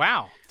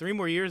 Wow, 3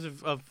 more years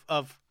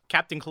of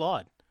Captain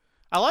Claude.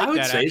 I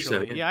would say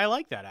actually. So. Yeah, I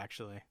like that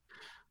actually.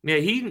 Yeah,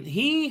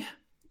 he.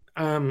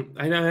 I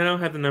don't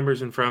have the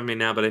numbers in front of me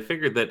now, but I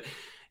figured that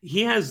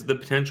he has the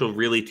potential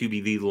really to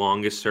be the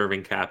longest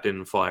serving captain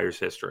in Flyers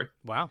history.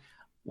 Wow.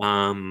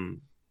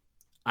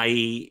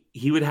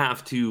 He would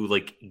have to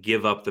like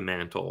give up the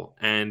mantle,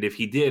 and if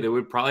he did, it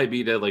would probably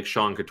be to like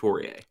Sean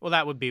Couturier. Well,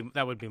 that was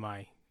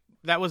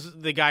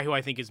the guy who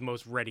I think is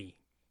most ready.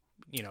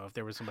 If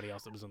there was somebody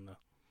else that was in the.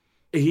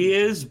 He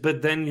is,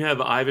 but then you have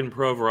Ivan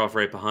Provorov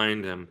right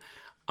behind him.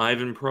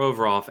 Ivan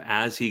Provorov,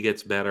 as he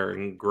gets better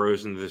and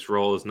grows into this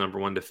role as number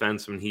one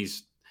defenseman,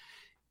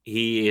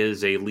 he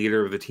is a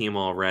leader of the team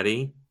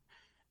already,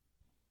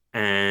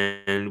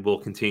 and will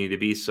continue to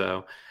be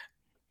so.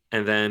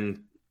 And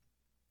then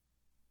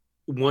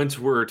once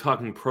we're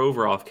talking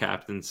Provorov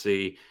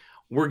captaincy,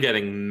 we're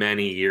getting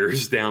many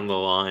years down the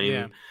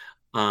line.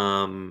 Yeah.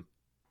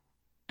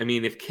 I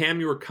mean, if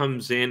Cam York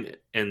comes in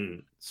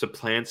and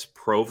supplants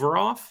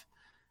Provorov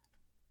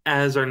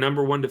as our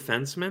number one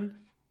defenseman,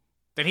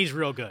 then he's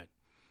real good.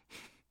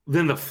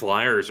 Then the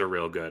Flyers are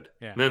real good.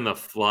 Yeah. Then the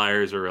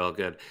Flyers are real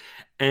good.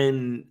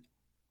 And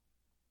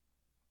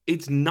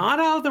it's not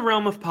out of the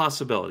realm of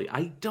possibility.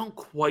 I don't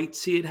quite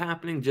see it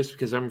happening just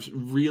because I'm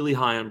really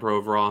high on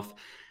Provorov.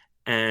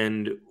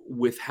 And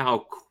with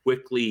how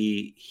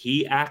quickly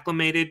he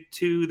acclimated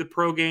to the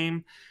pro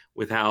game,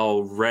 with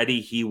how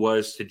ready he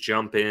was to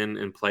jump in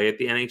and play at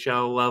the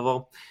NHL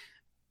level.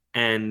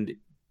 And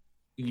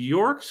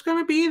York's going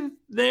to be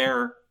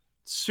there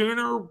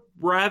sooner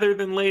rather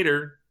than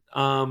later.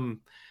 But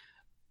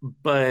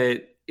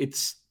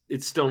it's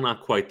still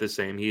not quite the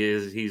same.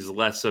 He's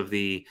less of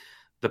the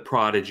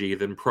prodigy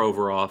than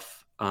Provorov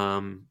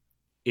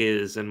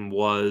is and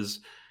was.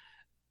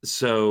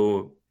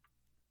 So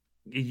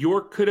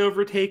York could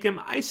overtake him.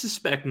 I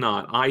suspect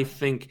not. I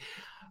think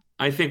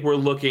we're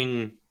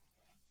looking,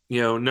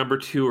 number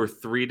 2 or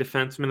 3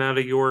 defensemen out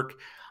of York.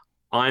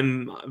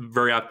 I'm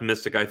very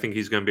optimistic. I think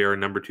he's going to be our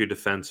number 2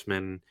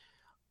 defenseman.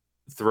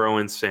 Throw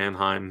in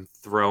Sanheim,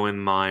 throw in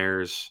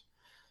Myers,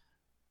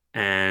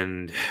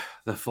 and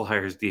the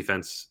Flyers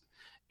defense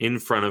in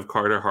front of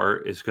Carter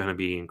Hart is going to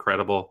be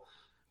incredible.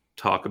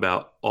 Talk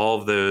about all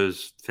of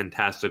those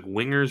fantastic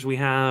wingers we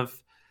have.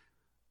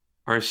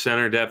 Our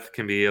center depth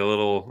can be a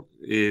little...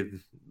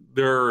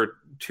 there are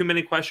too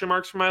many question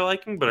marks for my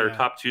liking, but our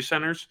top 2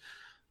 centers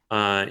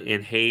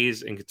in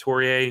Hayes and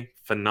Couturier,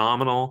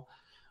 phenomenal.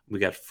 We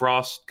got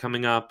Frost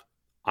coming up.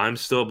 I'm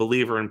still a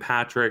believer in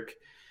Patrick.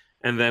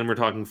 And then we're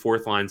talking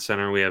fourth line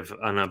center. We have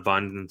an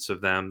abundance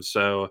of them.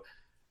 So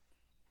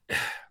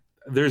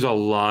there's a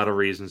lot of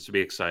reasons to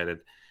be excited.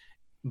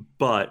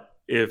 But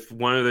if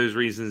one of those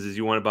reasons is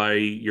you want to buy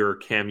your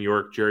Cam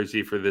York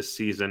jersey for this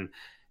season,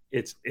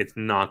 it's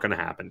not going to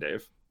happen,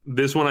 Dave.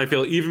 This one I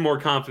feel even more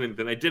confident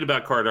than I did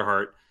about Carter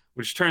Hart,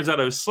 which turns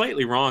out I was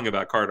slightly wrong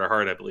about Carter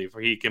Hart, I believe.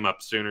 He came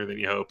up sooner than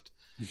you hoped.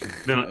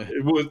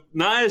 It was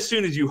not as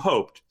soon as you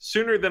hoped,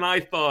 sooner than I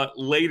thought,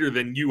 later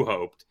than you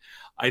hoped.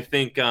 I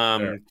think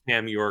Sure.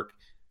 Cam York,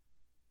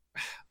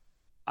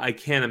 I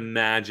can't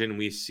imagine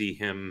we see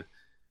him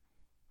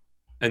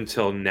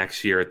until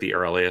next year at the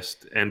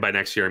earliest. And by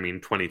next year, I mean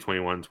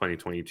 2021,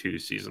 2022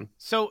 season.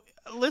 So,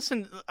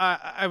 listen,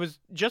 I was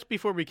just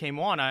before we came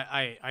on,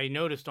 I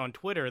noticed on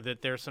Twitter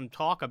that there's some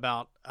talk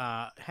about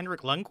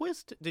Henrik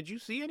Lundqvist. Did you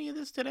see any of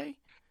this today?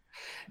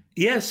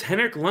 Yes,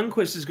 Henrik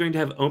Lundqvist is going to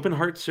have open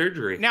heart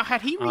surgery. Now,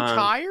 had he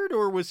retired,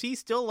 or was he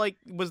still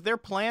was there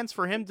plans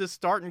for him to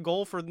start in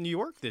goal for New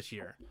York this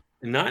year?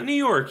 Not New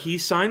York. He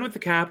signed with the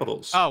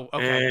Capitals. Oh,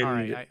 okay. And... all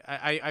right.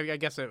 I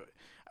guess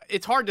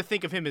it's hard to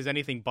think of him as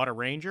anything but a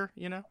Ranger,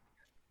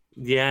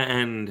 Yeah,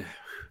 and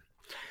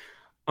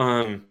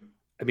I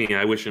mean,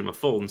 I wish him a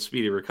full and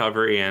speedy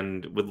recovery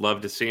and would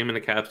love to see him in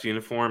a Caps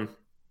uniform.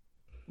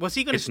 Was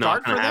he going to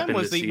start for them?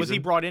 Was he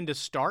brought in to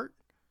start?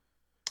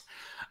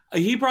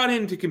 He brought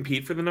in to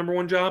compete for the number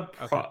 1 job,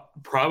 okay.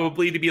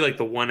 Probably to be like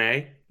the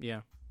 1A.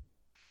 Yeah.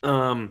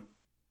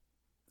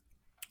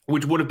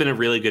 Which would have been a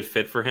really good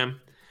fit for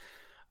him.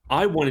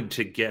 I wanted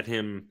to get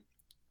him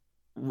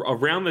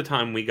around the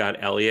time we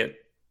got Elliott,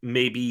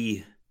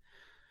 maybe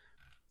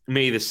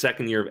the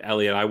second year of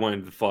Elliott. I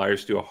wanted the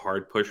Flyers to do a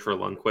hard push for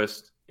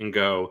Lundqvist and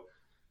go,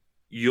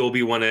 you'll be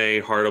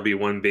 1A, Hart will be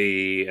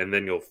 1B, and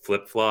then you'll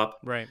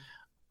flip-flop. Right.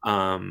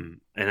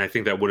 And I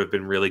think that would have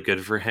been really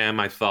good for him.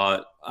 I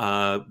thought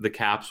the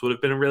Caps would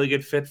have been a really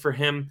good fit for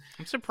him.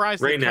 I'm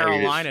surprised that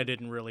Carolina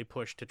didn't really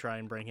push to try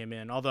and bring him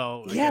in.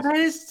 Although, that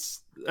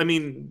is, I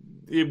mean,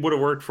 it would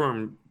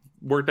have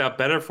worked out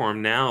better for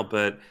him now.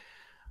 But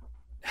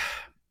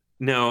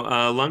no,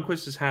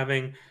 Lundqvist is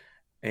having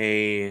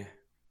a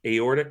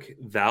aortic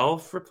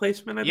valve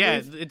replacement. I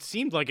believe. It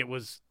seemed like it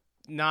was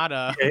not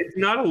it's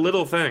not a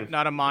little thing,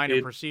 not a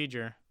minor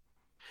procedure.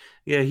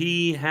 Yeah,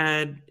 he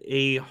had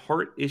a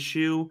heart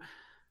issue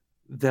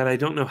that I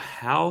don't know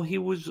how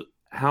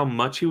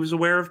much he was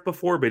aware of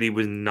before, but he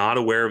was not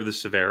aware of the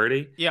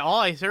severity. Yeah,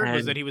 all I heard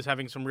was that he was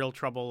having some real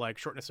trouble, like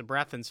shortness of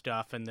breath and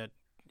stuff, and that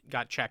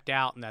got checked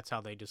out, and that's how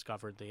they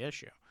discovered the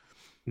issue.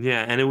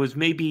 Yeah, and it was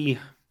maybe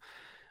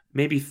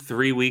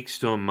 3 weeks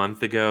to a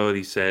month ago.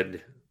 He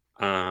said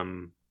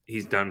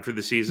he's done for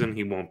the season.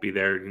 He won't be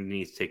there. He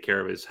needs to take care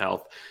of his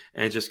health.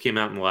 And it just came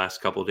out in the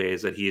last couple of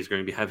days that he is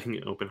going to be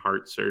having open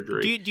heart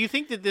surgery. Do you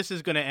think that this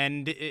is going to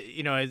end?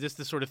 Is this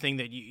the sort of thing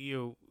that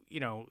you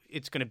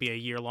it's going to be a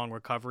year-long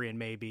recovery and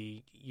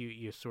maybe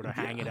you sort of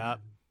hang it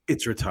up?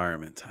 It's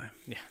retirement time.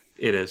 Yeah,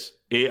 it is.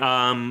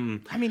 I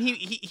mean,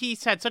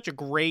 he's had such a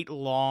great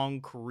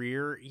long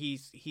career.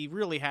 He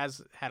really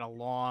has had a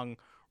long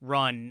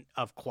run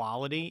of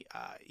quality.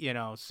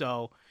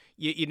 So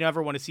you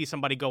never want to see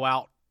somebody go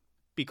out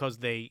because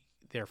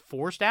they're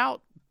forced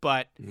out.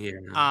 But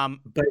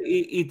but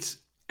it's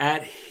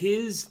at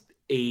his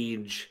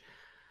age.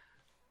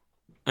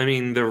 I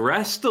mean, the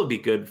rest will be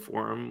good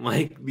for him.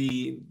 Like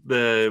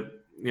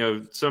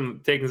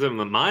some taking some of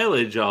the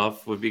mileage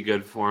off would be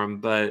good for him,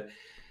 but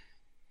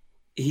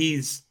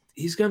he's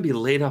going to be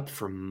laid up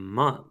for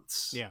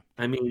months. Yeah.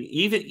 I mean,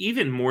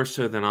 even more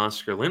so than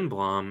Oscar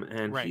Lindblom,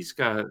 and he's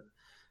got,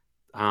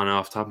 I don't know,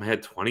 off the top of my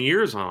head, 20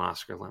 years on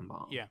Oscar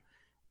Lindblom.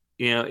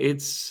 Yeah.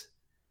 It's.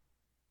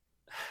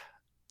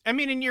 I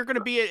mean, and you're going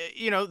to be,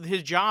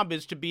 his job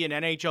is to be an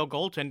NHL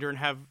goaltender and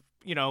have,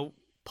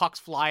 pucks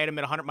fly at him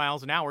at 100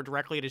 miles an hour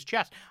directly at his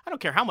chest. I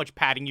don't care how much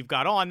padding you've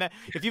got on. That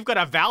if you've got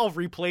a valve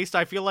replaced,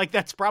 I feel like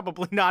that's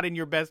probably not in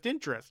your best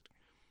interest.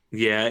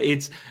 Yeah,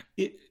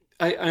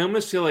 I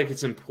almost feel like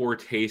it's in poor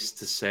taste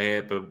to say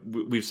it, but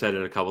we've said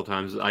it a couple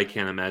times. I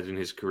can't imagine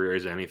his career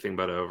is anything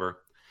but over.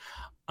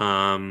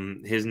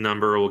 His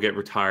number will get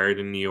retired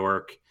in New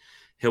York.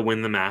 He'll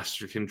win the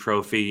Masterton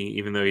Trophy,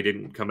 even though he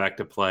didn't come back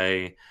to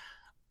play.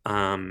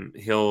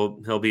 He'll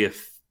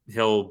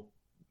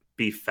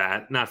be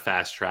not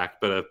fast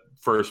tracked, but a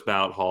first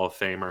ballot Hall of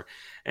Famer.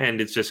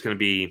 And it's just going to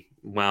be,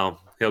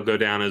 he'll go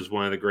down as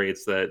one of the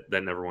greats that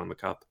never won the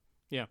cup.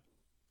 Yeah.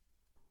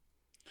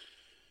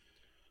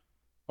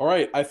 All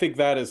right. I think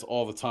that is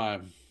all the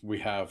time we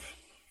have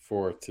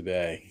for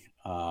today.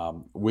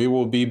 We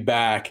will be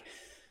back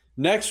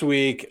next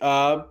week.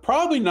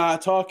 Probably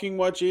not talking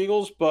much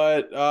Eagles,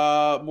 but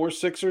more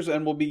Sixers,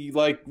 and we'll be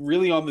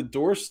really on the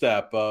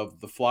doorstep of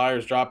the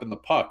Flyers dropping the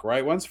puck,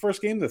 right? When's the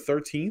first game? The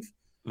 13th?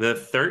 The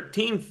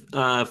 13th,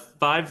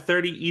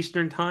 5:30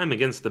 Eastern time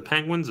against the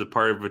Penguins, a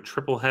part of a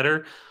triple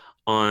header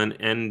on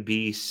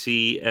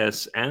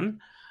NBCSN.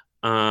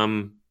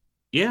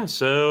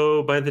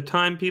 So by the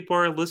time people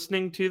are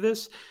listening to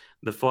this,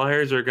 the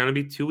Flyers are going to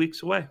be 2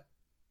 weeks away.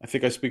 I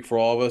think I speak for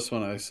all of us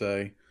when I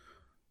say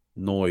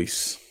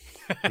noise.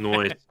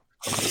 Noise.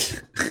 I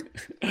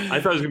thought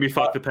it was going to be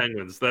fuck the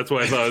Penguins. That's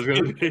what I thought it was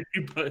going to be.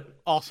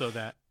 But also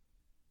that.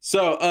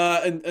 So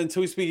until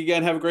we speak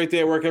again, have a great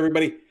day at work,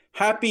 everybody.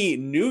 Happy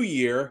New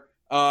Year.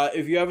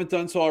 If you haven't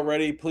done so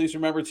already, please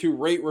remember to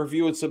rate,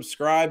 review, and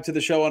subscribe to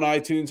the show on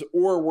iTunes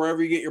or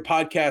wherever you get your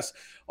podcasts.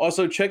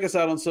 Also, check us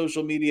out on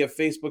social media,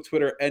 Facebook,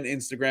 Twitter, and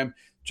Instagram.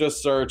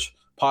 Just search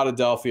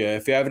Podadelphia.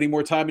 If you have any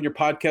more time in your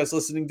podcast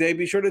listening day,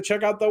 be sure to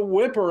check out the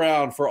Whip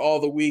Around for all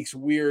the week's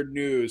weird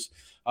news.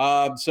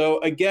 So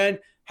again,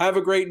 have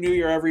a great New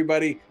Year,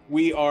 everybody.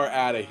 We are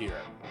out of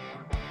here.